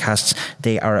your podcasts.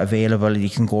 They are available.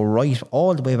 You can go right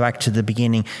all the way back to the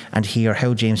beginning and hear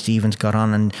how James Stephens got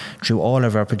on and through all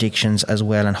of our predictions as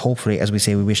well. And hopefully, as we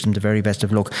say, we wish them the very best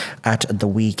of luck at the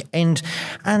weekend.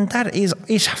 And that is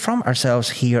it from ourselves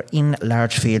here in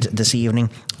Larchfield this evening.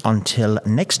 until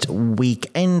next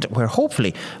weekend, where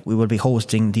hopefully we will be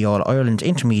hosting the All-Ireland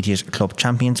Intermediate Club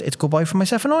Champions. It's goodbye from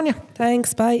myself and Anya.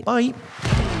 Thanks, bye. Bye.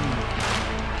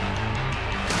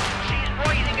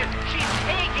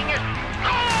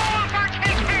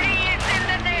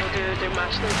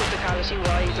 Physicality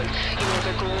wise, and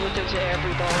they're going with it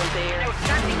every ball there.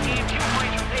 Outstanding game, 2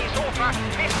 points from play so far.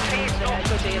 Best place A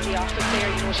good day at the office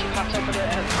there. She popped up with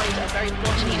a very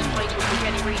much needed point with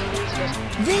getting really using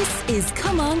it. This is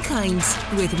Come On Kind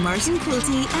with Martin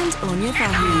Quilty and Anya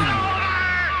Fahy.